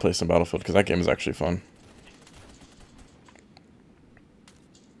actually play some Battlefield, because that game is actually fun.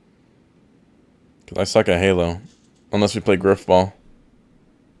 Because I suck at Halo. Unless we play Griffball.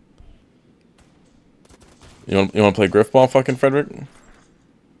 You want to play Griffball, fucking Frederick?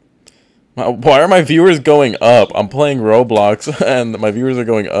 Why are my viewers going up? I'm playing Roblox, and my viewers are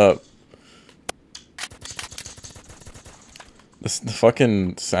going up. The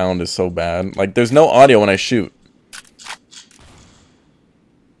fucking sound is so bad. Like, there's no audio when I shoot.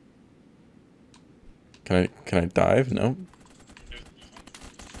 Can I dive? No.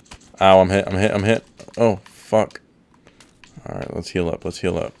 Ow, I'm hit. I'm hit. I'm hit. Oh, fuck. Alright, let's heal up. Let's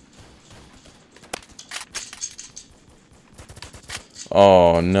heal up.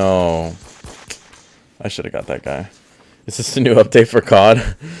 Oh, no. I should have got that guy. Is this the new update for COD?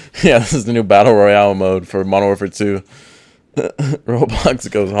 Yeah, this is the new Battle Royale mode for Modern Warfare 2.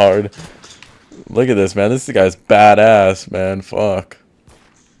 Roblox goes hard. Look at this, man. This guy's badass, man. Fuck.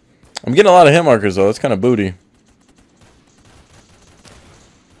 I'm getting a lot of hit markers, though. That's kind of booty.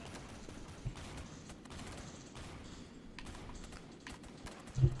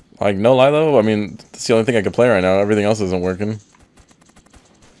 Like, no lie, though. I mean, it's the only thing I can play right now. Everything else isn't working.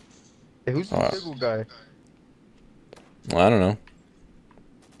 Hey, who's the single guy? Well, I don't know.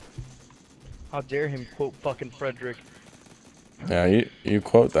 How dare him quote fucking Frederick? Yeah, you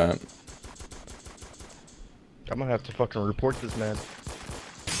quote that. I'm gonna have to fucking report this man.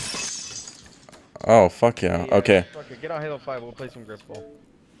 Oh, fuck yeah. Okay. Fuck it. Get on Halo 5, we'll play some Griffball.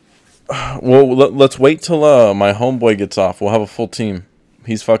 Well, let's wait till my homeboy gets off. We'll have a full team.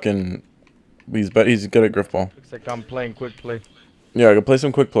 He's fucking... He's good at Griffball. Looks like I'm playing quick play. Yeah, I can play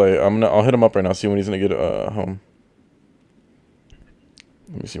some quick play. I'll hit him up right now, see when he's gonna get home.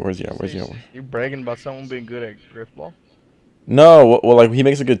 Let me see, where's he at? Where's he at? You bragging about someone being good at Griffball? No, well, like, he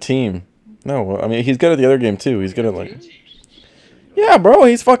makes a good team. No, I mean, he's good at the other game, too. He's good at, like... Yeah, bro,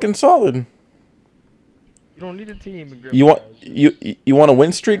 he's fucking solid. You don't need a team in Griffball. You want a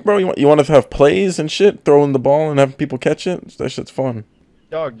win streak, bro? You want to have plays and shit? Throwing the ball and having people catch it? That shit's fun.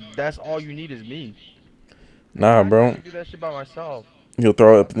 Dog, that's all you need is me. Nah, bro. I can do that shit by myself. You'll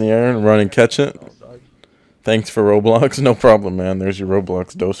throw it up in the air and run and catch it? Thanks for Roblox. No problem, man. There's your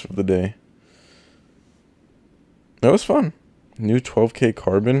Roblox dose for the day. That was fun. New 12K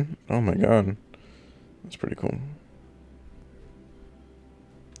carbon. Oh my god. That's pretty cool.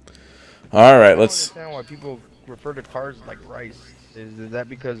 Alright, let's... I don't understand why people refer to cars like rice. Is that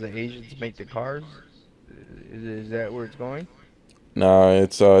because the Asians make the cars? Is that where it's going? Nah,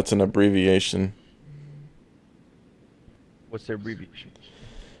 it's an abbreviation. What's their abbreviation?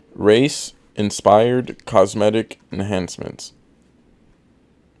 Race Inspired Cosmetic Enhancements.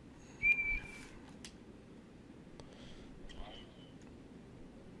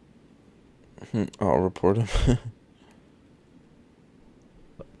 I'll report him.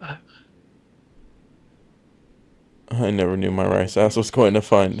 I never knew my rice ass was going to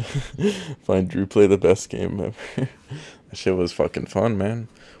find Drew play the best game ever. That shit was fucking fun, man.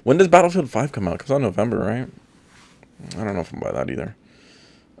 When does Battlefield 5 come out? It comes out in November, right? I don't know if I'm by that either.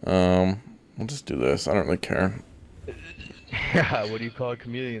 We'll just do this. I don't really care. Yeah, what do you call a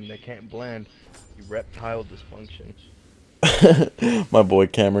chameleon that can't blend? Reptile dysfunction. My boy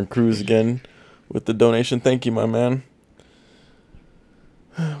Cameron Cruz again with the donation. Thank you, my man.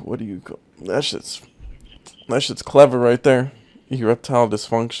 What do you call that shit's clever right there. Erectile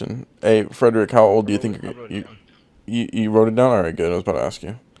dysfunction. Hey, Frederick, how old do you think you wrote it down? Alright, good. I was about to ask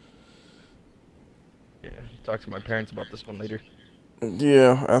you. Yeah, talk to my parents about this one later.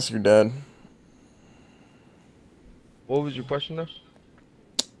 Yeah, ask your dad. What was your question though?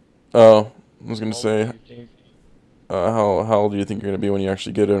 Oh, I was gonna say, how old do you think you're gonna be when you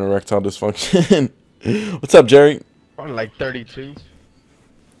actually get an erectile dysfunction? What's up, Jerry? Probably like 32.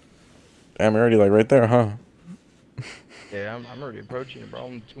 Damn, you're already like right there, huh? Yeah, I'm already approaching it, bro.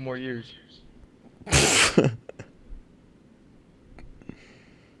 In 2 more years.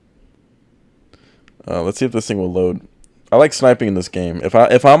 Let's see if this thing will load. I like sniping in this game. If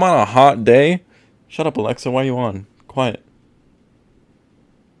I'm on a hot day, shut up, Alexa. Why are you on? Quiet.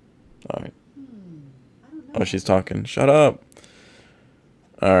 All right. Oh, she's talking. Shut up.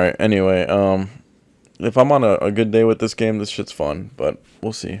 All right. Anyway, if I'm on a good day with this game, this shit's fun. But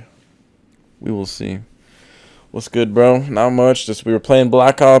we'll see. We will see. What's good, bro? Not much. Just we were playing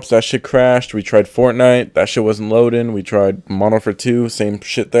Black Ops. That shit crashed. We tried Fortnite. That shit wasn't loading. We tried Modern Warfare 2. Same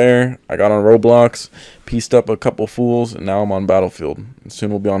shit there. I got on Roblox. Pieced up a couple fools. And now I'm on Battlefield. And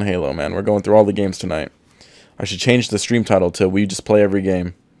soon we'll be on Halo, man. We're going through all the games tonight. I should change the stream title to We Just Play Every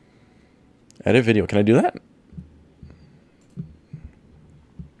Game. Edit video. Can I do that?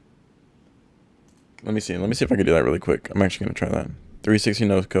 Let me see. Let me see if I can do that really quick. I'm actually going to try that. 360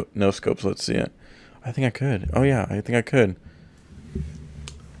 no scopes. Let's see it. I think I could. Oh, yeah. I think I could.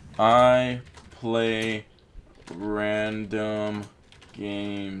 I play random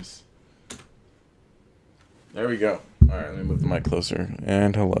games. There we go. All right. Let me move the mic closer.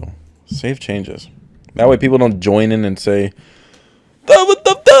 And hello. Save changes. That way people don't join in and say,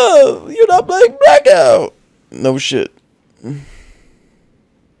 you're not playing Blackout. No shit.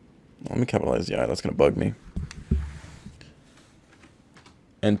 Let me capitalize the I. That's going to bug me.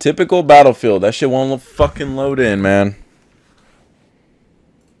 And typical Battlefield. That shit won't fucking load in, man.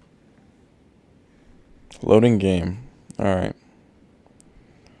 Loading game. Alright.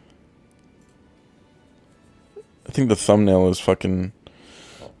 I think the thumbnail is fucking...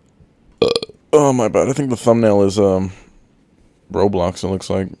 oh, my bad. I think the thumbnail is Roblox, it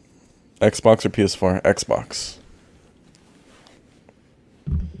looks like. Xbox or PS4? Xbox.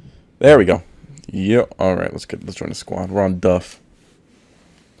 There we go. Yep. Alright, let's join the squad. We're on Duff.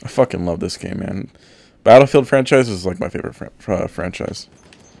 I fucking love this game, man. Battlefield franchise is like my favorite franchise.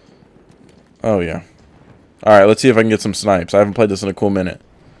 Oh, yeah. Alright, let's see if I can get some snipes. I haven't played this in a cool minute.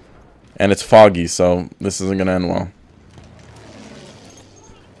 And it's foggy, so this isn't going to end well.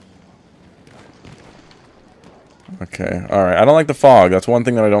 Okay, alright. I don't like the fog. That's one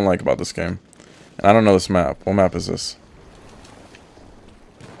thing that I don't like about this game. And I don't know this map. What map is this?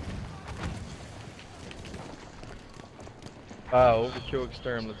 Overkill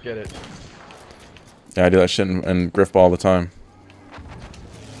Exterm, let's get it. Yeah, I do that shit in Griffball all the time.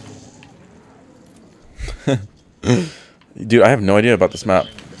 Dude, I have no idea about this map.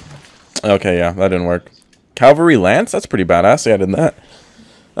 Okay, yeah, that didn't work. Cavalry Lance? That's pretty badass. Yeah, I did that.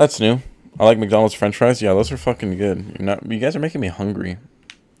 That's new. I like McDonald's French fries. Yeah, those are fucking good. You guys are making me hungry.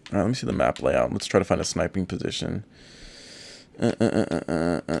 Alright, let me see the map layout. Let's try to find a sniping position. My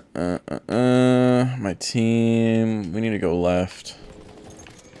team. We need to go left.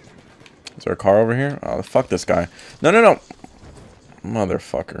 Is there a car over here? Oh, fuck this guy. No, no, no.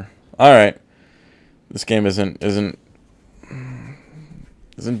 Motherfucker. Alright. This game isn't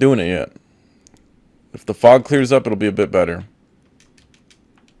doing it yet. If the fog clears up, it'll be a bit better.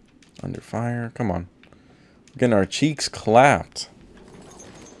 Under fire. Come on. We're getting our cheeks clapped.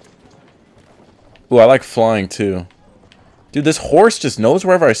 Ooh, I like flying too. Dude, this horse just knows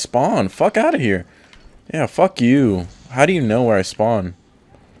wherever I spawn. Fuck out of here. Yeah, fuck you. How do you know where I spawn?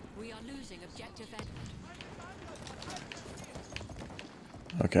 We are losing objective.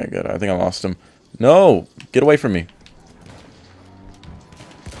 Okay, good. I think I lost him. No! Get away from me.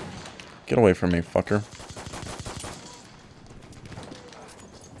 Get away from me, fucker.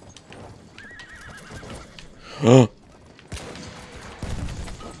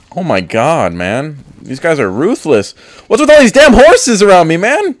 Oh my god, man. These guys are ruthless. What's with all these damn horses around me,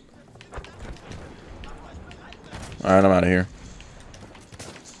 man? Alright, I'm out of here.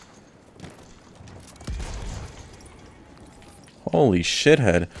 Holy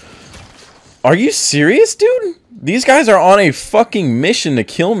shithead. Are you serious, dude? These guys are on a fucking mission to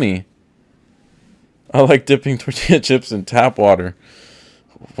kill me. I like dipping tortilla chips in tap water.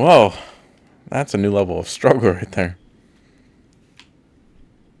 Whoa. That's a new level of struggle right there.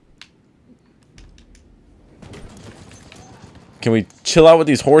 Can we chill out with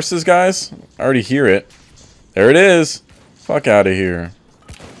these horses, guys? I already hear it. There it is. Fuck out of here.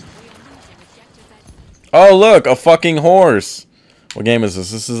 Oh, look. A fucking horse. What game is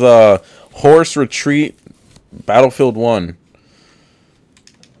this? This is a Horse Retreat Battlefield 1.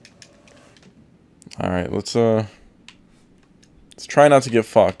 Alright, let's try not to get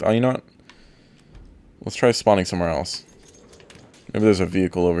fucked. Oh, you know what? Let's try spawning somewhere else. Maybe there's a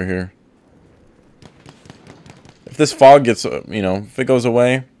vehicle over here. If this fog gets, you know, if it goes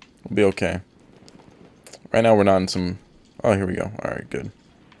away, we'll be okay. Right now we're not in some... Oh, here we go. Alright, good.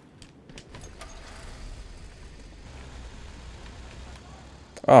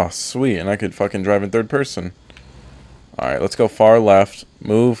 Oh, sweet. And I could fucking drive in third person. Alright, let's go far left.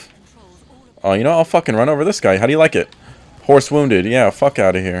 Move. Oh, you know, I'll fucking run over this guy. How do you like it? Horse wounded. Yeah, fuck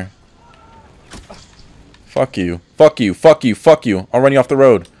out of here. Fuck you. Fuck you. Fuck you. Fuck you. I'll run you off the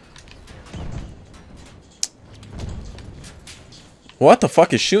road. What the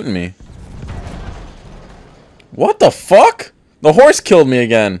fuck is shooting me? What the fuck? The horse killed me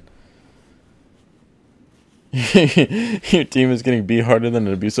again. Your team is getting beat harder than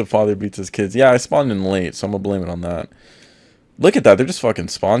an abusive father beats his kids. Yeah, I spawned in late, so I'm gonna blame it on that. Look at that. They're just fucking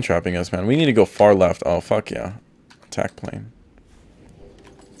spawn trapping us, man. We need to go far left. Oh, fuck yeah. Attack plane.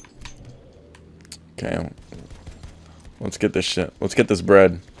 Okay. Let's get this shit. Let's get this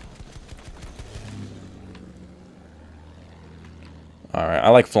bread. Alright, I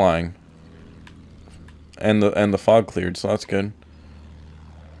like flying. And the fog cleared, so that's good.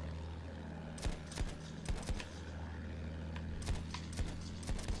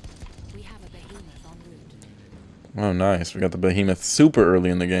 We have a behemoth en route. Oh, nice. We got the behemoth super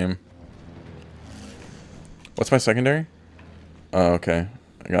early in the game. What's my secondary? Oh, okay.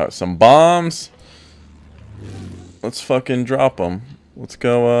 I got some bombs. Let's fucking drop them. Let's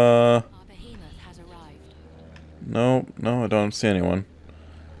go, Our behemoth has arrived. No, I don't see anyone.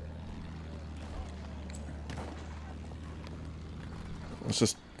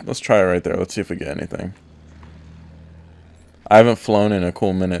 Let's try it right there. Let's see if we get anything. I haven't flown in a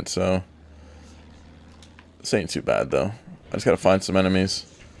cool minute, so this ain't too bad though. I just gotta find some enemies.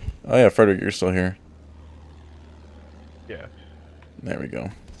 Oh yeah, Frederick, you're still here. Yeah. There we go.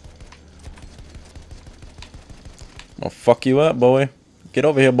 I'll fuck you up, boy. Get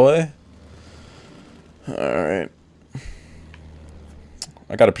over here, boy. Alright.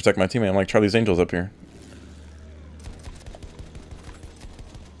 I gotta protect my teammate. I'm like Charlie's Angels up here.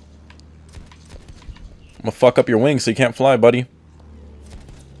 I'm gonna fuck up your wings so you can't fly, buddy.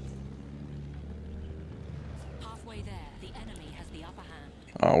 Halfway there, the enemy has the upper hand.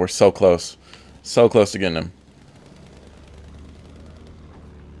 Oh, we're so close. So close to getting him.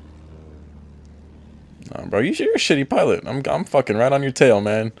 Nah, bro, you're a shitty pilot. I'm fucking right on your tail,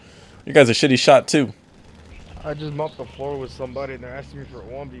 man. You guys a shitty shot too. I just mopped the floor with somebody and they're asking me for a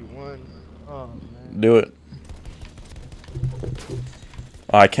 1v1. Oh, man. Do it.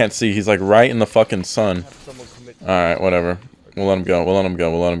 Oh, I can't see. He's like right in the fucking sun. Have someone commit to Alright, whatever. We'll let him go. We'll let him go.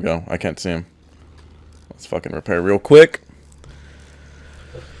 We'll let him go. I can't see him. Let's fucking repair real quick.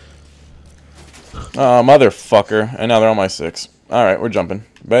 Oh, motherfucker. And now they're on my 6. Alright, we're jumping.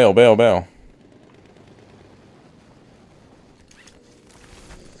 Bail, bail, bail.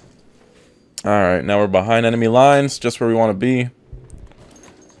 Alright, now we're behind enemy lines, just where we want to be.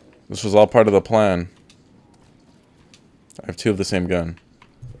 This was all part of the plan. I have 2 of the same gun.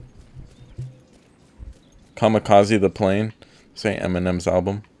 Kamikaze the plane. Say Eminem's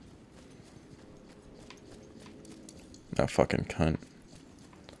album. That fucking cunt.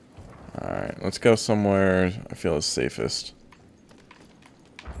 Alright, let's go somewhere I feel is safest.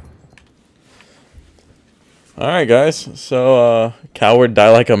 Alright guys, so coward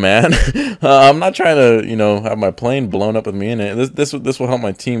die like a man. I'm not trying to, you know, have my plane blown up with me in it. This will help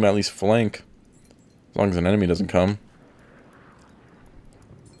my team at least flank. As long as an enemy doesn't come.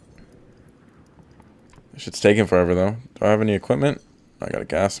 This shit's taking forever though. Do I have any equipment? I got a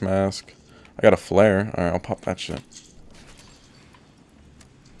gas mask. I got a flare. Alright, I'll pop that shit.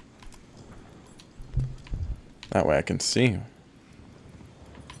 That way I can see.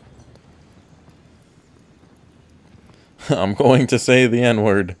 I'm going to say the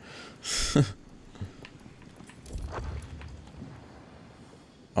N-word.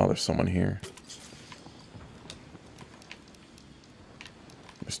 Oh, there's someone here.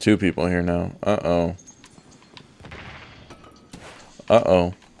 There's 2 people here now. Uh-oh.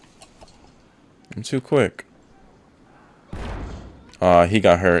 Uh-oh. I'm too quick. He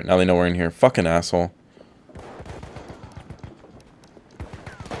got hurt. Now they know we're in here. Fucking asshole.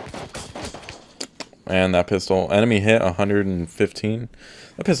 And that pistol. Enemy hit 115.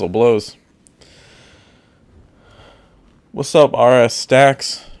 That pistol blows. What's up, RS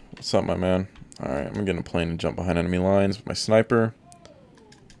Stacks? What's up, my man? Alright, I'm getting a plane and jump behind enemy lines with my sniper.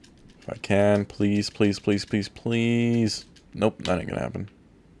 If I can. Please, please, please, please, please. Nope, that ain't gonna happen.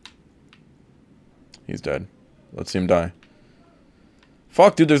 He's dead. Let's see him die.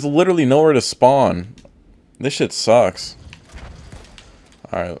 Fuck, dude, there's literally nowhere to spawn. This shit sucks.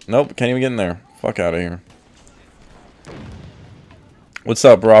 Alright, nope, can't even get in there. Fuck out of here. What's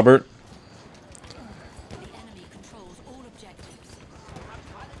up, Robert? The enemy controls all objectives.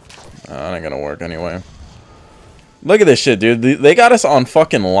 That ain't gonna work anyway. Look at this shit, dude. They got us on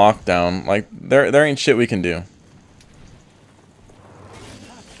fucking lockdown. Like, there ain't shit we can do.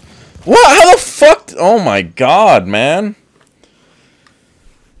 What? How the fuck? Oh my god, man.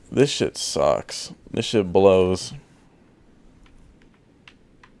 This shit sucks. This shit blows.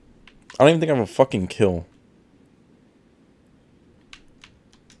 I don't even think I have a fucking kill.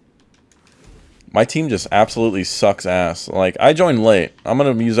 My team just absolutely sucks ass. Like, I joined late. I'm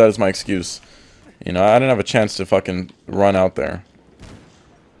gonna use that as my excuse. You know, I didn't have a chance to fucking run out there.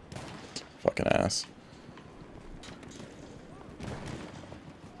 Fucking ass.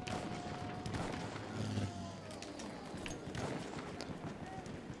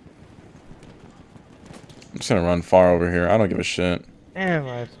 just gonna run far over here. I don't give a shit. Damn,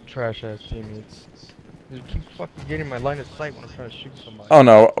 I have some trash ass teammates. They keep fucking getting my line of sight when I'm trying to shoot somebody. Oh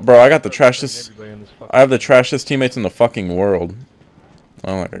no, bro, I got the trashiest. Everybody in this fucking I have the trashiest teammates in the fucking world. I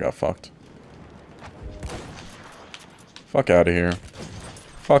don't like I got fucked. Fuck out of here.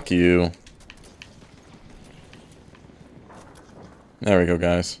 Fuck you. There we go,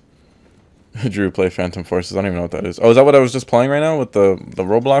 guys. Drew play Phantom Forces. I don't even know what that is. Oh, is that what I was just playing right now with the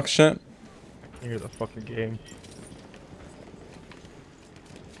Roblox shit? Hear the fucking game.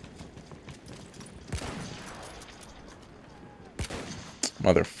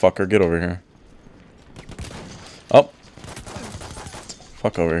 Motherfucker, get over here. Oh.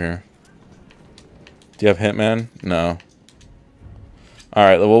 Fuck over here. Do you have Hitman? No.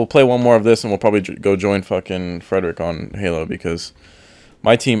 Alright, we'll play one more of this and we'll probably go join fucking Frederick on Halo because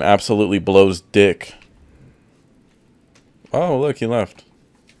my team absolutely blows dick. Oh, look, he left.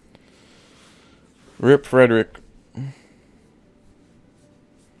 Rip Frederick.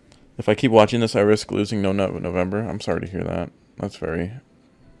 If I keep watching this, I risk losing No Nut November. I'm sorry to hear that. That's very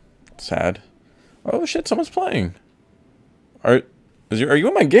sad. Oh shit, someone's playing. Are you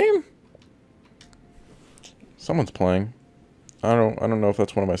in my game? Someone's playing. I don't know if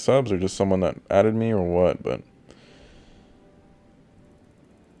that's one of my subs or just someone that added me or what, but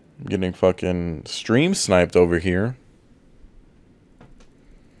I'm getting fucking stream sniped over here.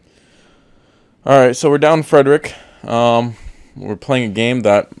 Alright, so we're down Frederick. We're playing a game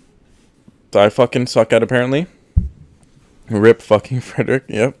that I fucking suck at apparently. Rip fucking Frederick,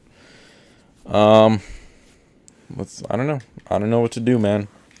 yep. I don't know. I don't know what to do, man.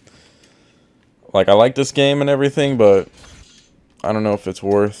 Like, I like this game and everything, but I don't know if it's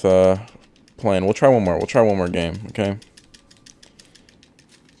worth playing. We'll try one more. We'll try one more game, okay?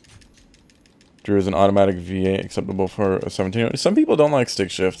 Drew is an automatic V8 acceptable for a 17. Some people don't like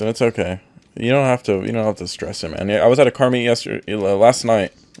stick shift, and it's okay. You don't have to stress it, man. Yeah, I was at a car meet last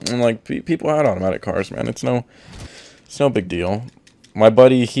night, and like people had automatic cars, man. It's no big deal. My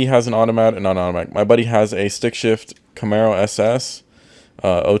buddy, he has an automatic, not automatic. My buddy has a stick shift Camaro SS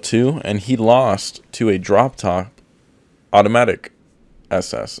 02, and he lost to a drop top automatic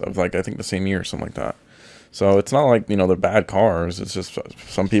SS of like I think the same year or something like that. So it's not like, they're bad cars. It's just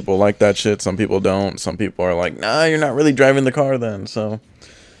some people like that shit, some people don't. Some people are like, nah, you're not really driving the car then. So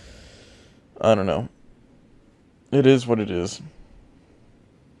I don't know. It is what it is.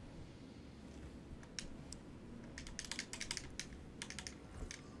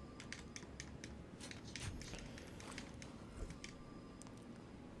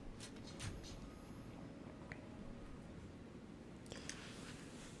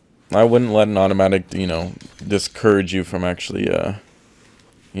 I wouldn't let an automatic, discourage you from actually,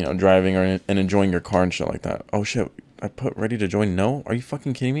 driving and enjoying your car and shit like that. Oh, shit. I put ready to join. No? Are you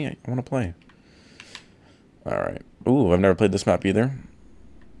fucking kidding me? I want to play. Alright. Ooh, I've never played this map either.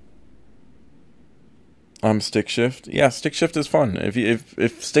 Stick shift. Yeah, stick shift is fun.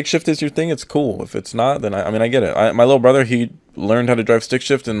 If stick shift is your thing, it's cool. If it's not, then I get it. My little brother, he learned how to drive stick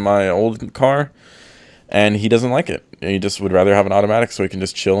shift in my old car. And he doesn't like it. He just would rather have an automatic so he can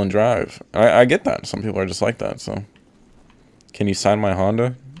just chill and drive. I get that. Some people are just like that. So, can you sign my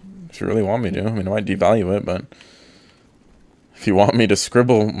Honda? If you really want me to. I mean, I might devalue it, but if you want me to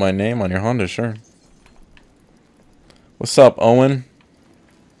scribble my name on your Honda, sure. What's up, Owen?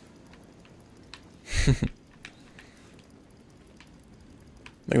 Look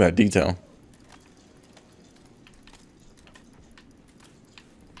at that detail.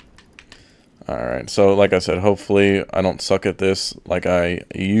 Alright, so like I said, hopefully I don't suck at this like I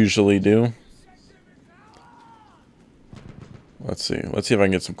usually do. Let's see. Let's see if I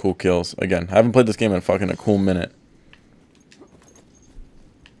can get some cool kills. Again, I haven't played this game in fucking a cool minute.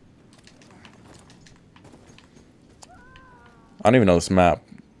 I don't even know this map.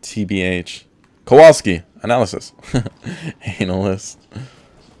 TBH. Kowalski. Analysis. Analyst.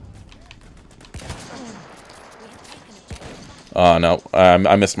 Oh, no.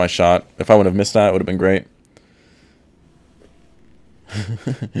 I missed my shot. If I would have missed that, it would have been great.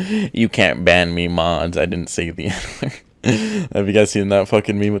 You can't ban me, mods. I didn't say the answer. Have you guys seen that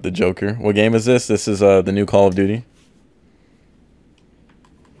fucking meme with the Joker? What game is this? This is the new Call of Duty.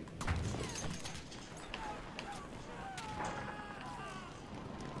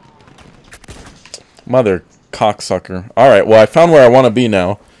 Mother cocksucker. Alright, well, I found where I want to be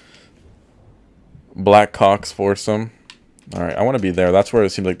now. Black Cox foursome. Alright, I want to be there. That's where it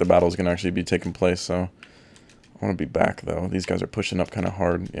seems like the battle is going to actually be taking place, so I want to be back, though. These guys are pushing up kind of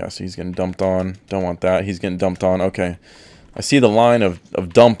hard. Yeah, so he's getting dumped on. Don't want that. He's getting dumped on. Okay. I see the line of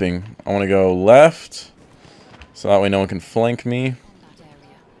dumping. I want to go left, so that way no one can flank me.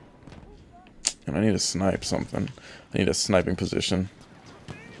 And I need to snipe something. I need a sniping position.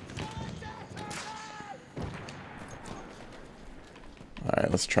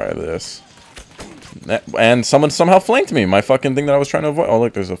 Alright, let's try this. And someone somehow flanked me. My fucking thing that I was trying to avoid. Oh,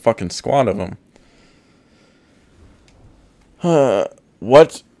 look, there's a fucking squad of them.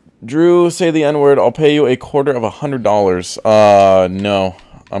 What? Drew, say the N-word. I'll pay you $250. No.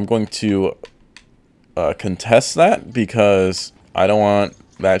 I'm going to contest that because I don't want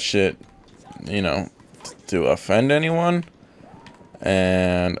that shit, you know, to offend anyone.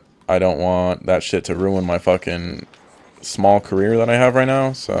 And I don't want that shit to ruin my fucking small career that I have right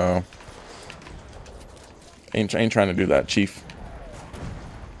now, so ain't trying to do that, Chief.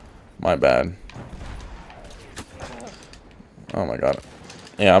 My bad. Oh my god.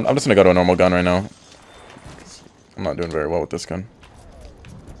 Yeah, I'm just gonna go to a normal gun right now. I'm not doing very well with this gun.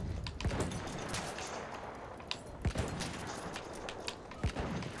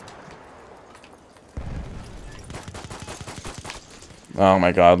 Oh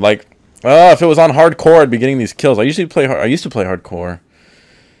my god, like, if it was on hardcore, I'd be getting these kills. I used to play hardcore.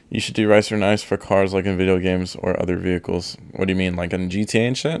 You should do Rice or Nice for cars like in video games or other vehicles. What do you mean, like in GTA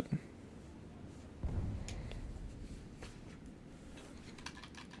and shit?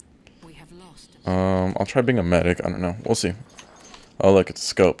 We have lost. I'll try being a medic. I don't know. We'll see. Oh, look,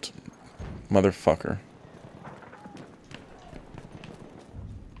 it's scoped. Motherfucker.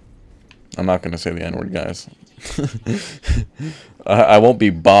 I'm not gonna say the N-word, guys. I won't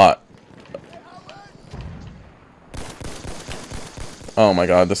be bought. Oh my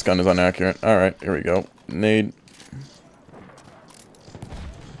god, this gun is inaccurate. Alright, here we go. Nade.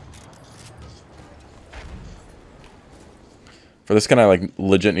 For this gun, I like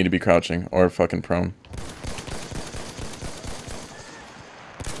legit need to be crouching or fucking prone.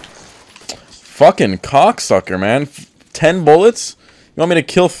 Fucking cocksucker, man. 10 bullets? You want me to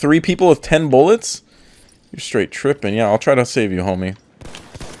kill 3 people with 10 bullets? You're straight tripping. Yeah, I'll try to save you, homie.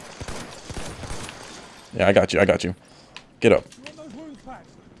 Yeah, I got you. I got you. Get up.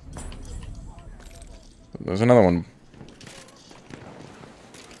 There's another one.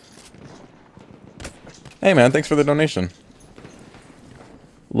 Hey, man. Thanks for the donation.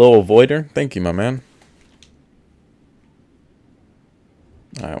 Low avoider. Thank you, my man.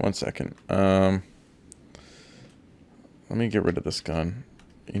 Alright, 1 second. Let me get rid of this gun.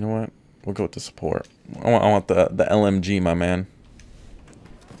 You know what? We'll go with the support. I want the LMG, my man.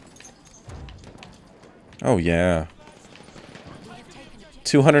 Oh, yeah.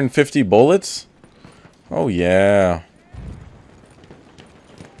 250 bullets? Oh, yeah.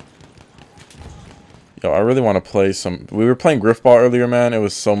 Yo, I really want to play some... We were playing Griffball earlier, man. It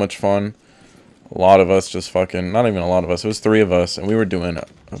was so much fun. A lot of us just fucking... Not even a lot of us. It was 3 of us, and we were doing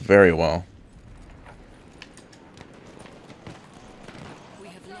very well.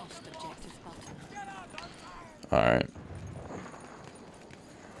 Alright.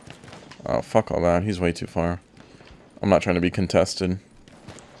 Oh, fuck all that. He's way too far. I'm not trying to be contested.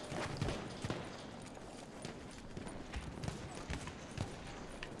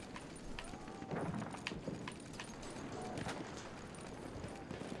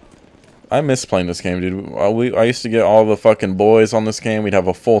 I miss playing this game, dude. I used to get all the fucking boys on this game. We'd have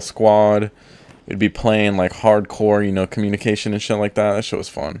a full squad. We'd be playing, like, hardcore, you know, communication and shit like that. That shit was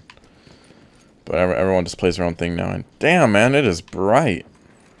fun. But everyone just plays their own thing now. And damn, man, it is bright.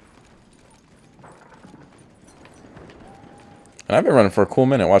 And I've been running for a cool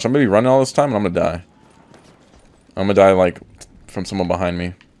minute. Watch, I'm going to be running all this time and I'm going to die. I'm going to die, like, from someone behind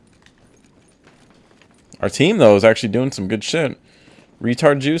me. Our team, though, is actually doing some good shit.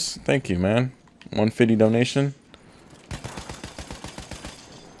 Retard Juice, thank you, man. 150 donation.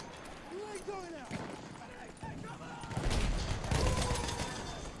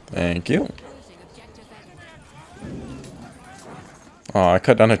 Thank you. Oh, I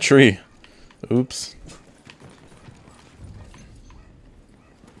cut down a tree. Oops.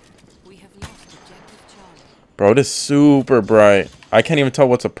 Bro, it is super bright. I can't even tell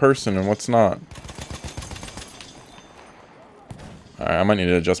what's a person and what's not. Alright, I might need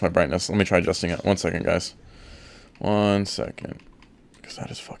to adjust my brightness. Let me try adjusting it. 1 second, guys. 1 second. Because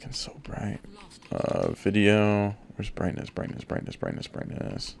that is fucking so bright. Video. Where's brightness? Brightness, brightness, brightness,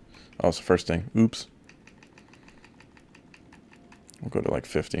 brightness. Oh, it's the first thing. Oops. We'll go to like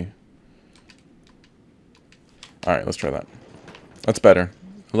 50. Alright, let's try that. That's better.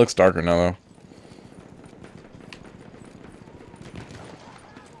 It looks darker now, though.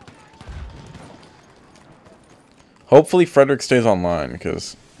 Hopefully Frederick stays online,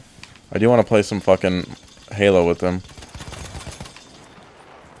 because I do want to play some fucking Halo with them.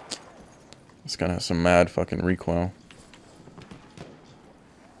 This gun has some mad fucking recoil.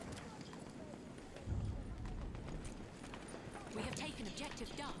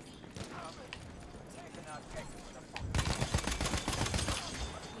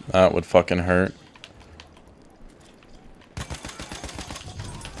 That would fucking hurt.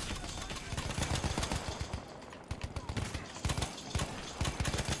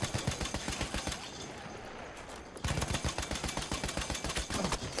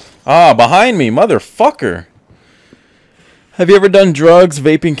 Ah, behind me, motherfucker. Have you ever done drugs?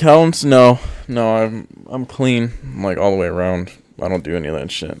 Vaping counts? No. No, I'm clean. I'm like all the way around. I don't do any of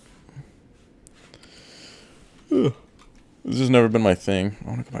that shit. Ugh. This has never been my thing. I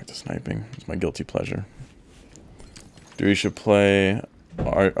want to go back to sniping. It's my guilty pleasure. Dude, we should play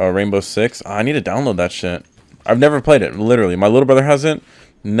Rainbow Six. I need to download that shit. I've never played it, literally. My little brother has it.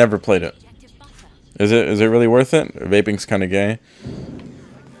 Never played it. Is it really worth it? Vaping's kind of gay.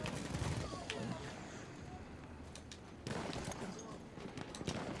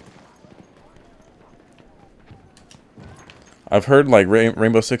 I've heard like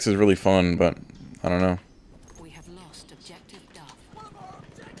Rainbow Six is really fun, but I don't know. We have lost objective Duff.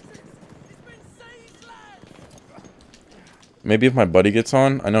 Maybe if my buddy gets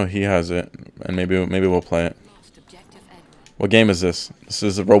on, I know he has it, and maybe we'll play it. Lost objective Edward. What game is this? This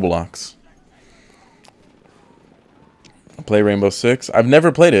is Roblox. Play Rainbow Six. I've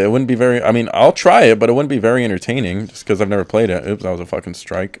never played it. It wouldn't be very. I mean, I'll try it, but it wouldn't be very entertaining just because I've never played it. Oops, that was a fucking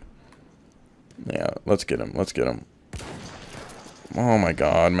strike. Yeah, let's get him. Let's get him. Oh my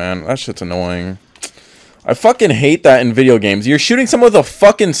god, man. That shit's annoying. I fucking hate that in video games. You're shooting someone with a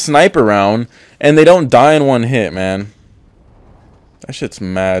fucking sniper round, and they don't die in one hit, man. That shit's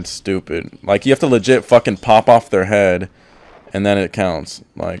mad stupid. Like, you have to legit fucking pop off their head, and then it counts.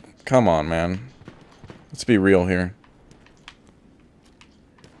 Like, come on, man. Let's be real here.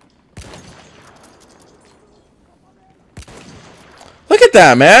 Look at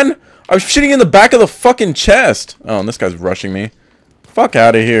that, man! I was shooting in the back of the fucking chest. Oh, and this guy's rushing me. Fuck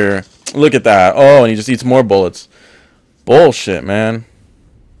out of here. Look at that. Oh, and he just eats more bullets. Bullshit, man.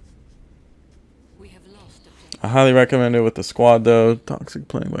 We have lost objective. I highly recommend it with the squad, though. Toxic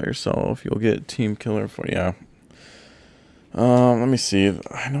playing by yourself. You'll get team killer for... Yeah. Let me see.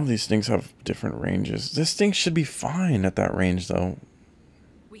 I know these things have different ranges. This thing should be fine at that range, though.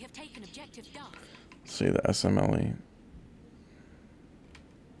 We have taken objective Duff. Let's see the SMLE.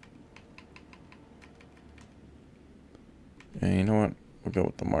 Yeah, you know what? We'll go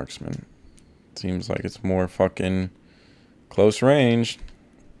with the marksman. Seems like it's more fucking close range.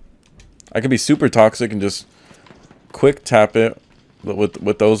 I could be super toxic and just quick tap it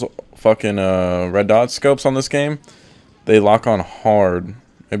with those fucking red dot scopes on this game. They lock on hard.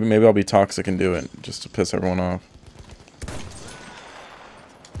 Maybe I'll be toxic and do it just to piss everyone off.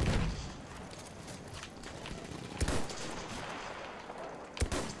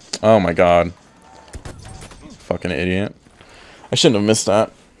 Oh my god. Fucking idiot. I shouldn't have missed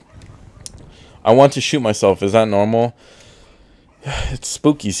that. I want to shoot myself. Is that normal? It's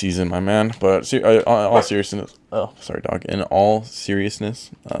spooky season, my man. But in all seriousness, oh, sorry, dog. In all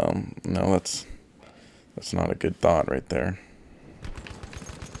seriousness, no, that's not a good thought right there.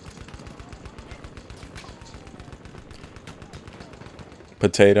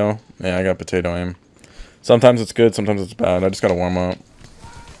 Potato. Yeah, I got potato aim. Sometimes it's good, sometimes it's bad. I just gotta warm up.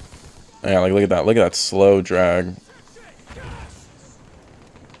 Yeah, like look at that. Look at that slow drag.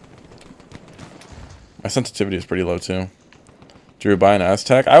 My sensitivity is pretty low too. Drew, buy an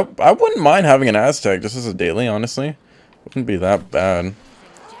Aztec. I wouldn't mind having an Aztec just as a daily, honestly. Wouldn't be that bad.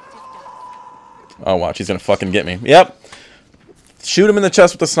 Oh, watch. He's gonna fucking get me. Yep. Shoot him in the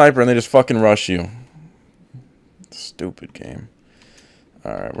chest with the sniper and they just fucking rush you. Stupid game.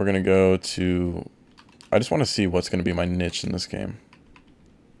 Alright, we're gonna go to... I just want to see what's gonna be my niche in this game.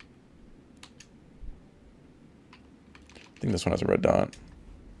 I think this one has a red dot.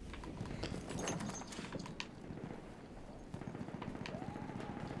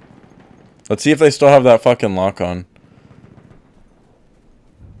 Let's see if they still have that fucking lock on.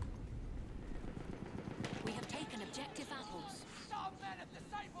 We have taken objective apples.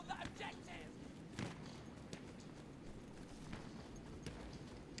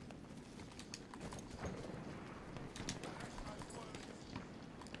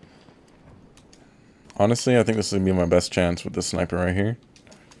 Honestly, I think this is going to be my best chance with this sniper right here.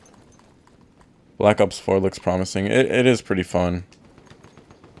 Black Ops 4 looks promising. It is pretty fun.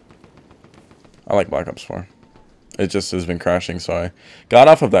 I like Black Ops 4. It just has been crashing, so I got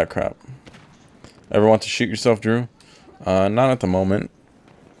off of that crap. Ever want to shoot yourself, Drew? Not at the moment.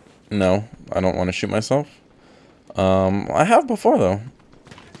 No, I don't want to shoot myself. I have before, though.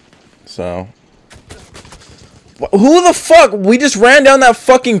 So... Who the fuck? We just ran down that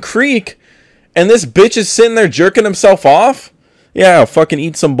fucking creek, and this bitch is sitting there jerking himself off? Yeah, fucking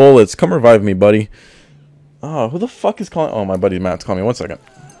eat some bullets. Come revive me, buddy. Oh, who the fuck is calling? Oh, my buddy Matt's calling me. 1 second.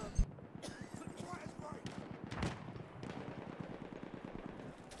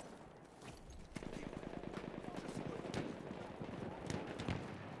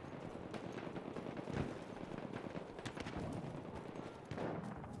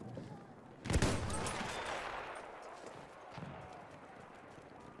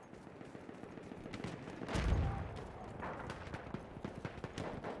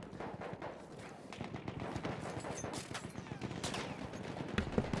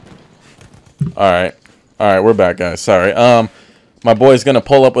 Alright. Alright, we're back, guys. Sorry. My boy's gonna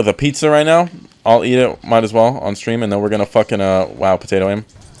pull up with a pizza right now. I'll eat it, might as well, on stream, and then we're gonna fucking, wow, potato aim.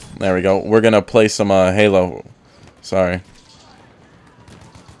 There we go. We're gonna play some, Halo. Sorry.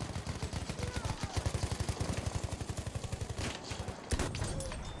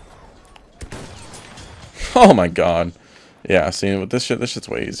 Oh my god. Yeah, see, with this shit's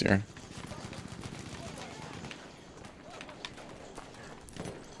way easier.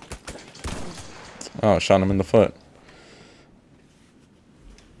 Oh, shot him in the foot.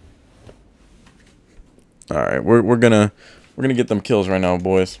 Alright, we're gonna get them kills right now,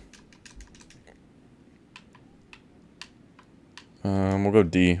 boys. We'll go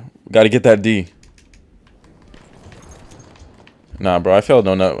D. Gotta get that D. Nah, bro, I failed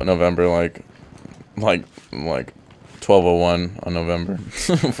November like 12:01 on November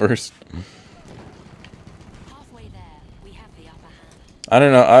 1st. Halfway there, we have the upper hand. I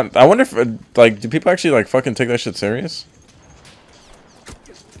don't know. I wonder if like, do people actually like fucking take that shit serious?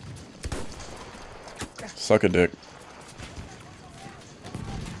 Suck a dick.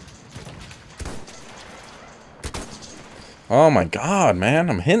 Oh my god, man.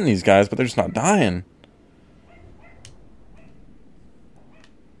 I'm hitting these guys, but they're just not dying.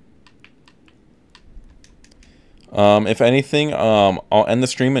 If anything, I'll end the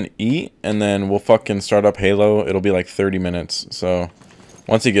stream and eat, and then we'll fucking start up Halo. It'll be like 30 minutes. So,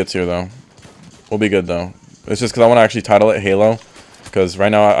 once he gets here, though, we'll be good, though. It's just because I want to actually title it Halo. Because right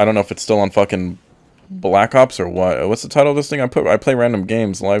now, I don't know if it's still on fucking Black Ops or what. What's the title of this thing? I play random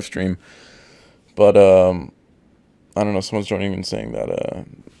games live stream. But, I don't know. Someone's joining and saying that,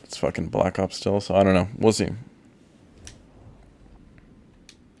 it's fucking Black Ops still. So, I don't know. We'll see.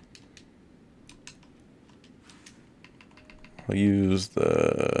 I'll use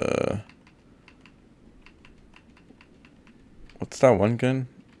the... What's that one gun?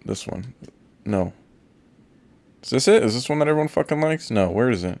 This one. No. Is this it? Is this one that everyone fucking likes? No, where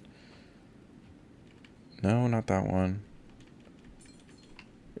is it? No, not that one.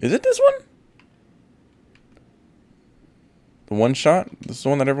 Is it this one? The one shot? This is the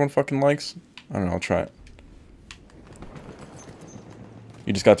one that everyone fucking likes? I don't know, I'll try it.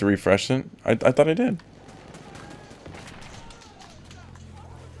 You just got to refresh it? I thought I did.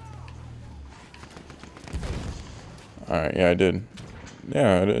 Alright, yeah, I did.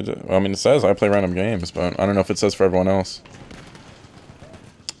 Yeah, I mean, it says I play random games, but I don't know if it says for everyone else.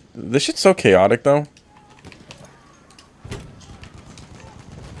 This shit's so chaotic, though.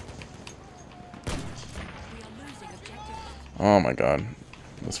 Oh my god.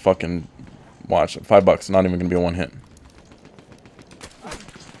 Let's fucking watch it. $5, not even gonna be a one hit.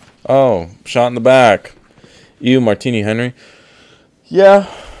 Oh, shot in the back. You, Martini Henry. Yeah.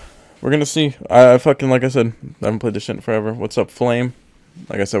 We're gonna see. I fucking, like I said, I haven't played this shit in forever. What's up, Flame?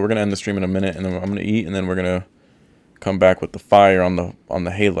 Like I said, we're gonna end the stream in a minute, and then I'm gonna eat, and then we're gonna come back with the fire on the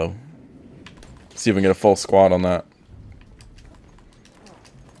Halo. See if we can get a full squad on that.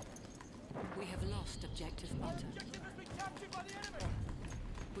 We have lost objective butter.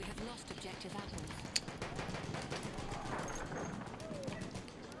 We have lost objective apple.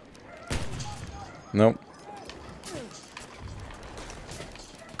 Nope.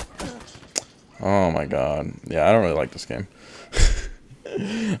 Oh my god. Yeah, I don't really like this game.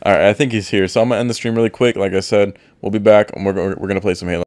 Alright, I think he's here. So I'm going to end the stream really quick. Like I said, we'll be back and we're going to play some Halo.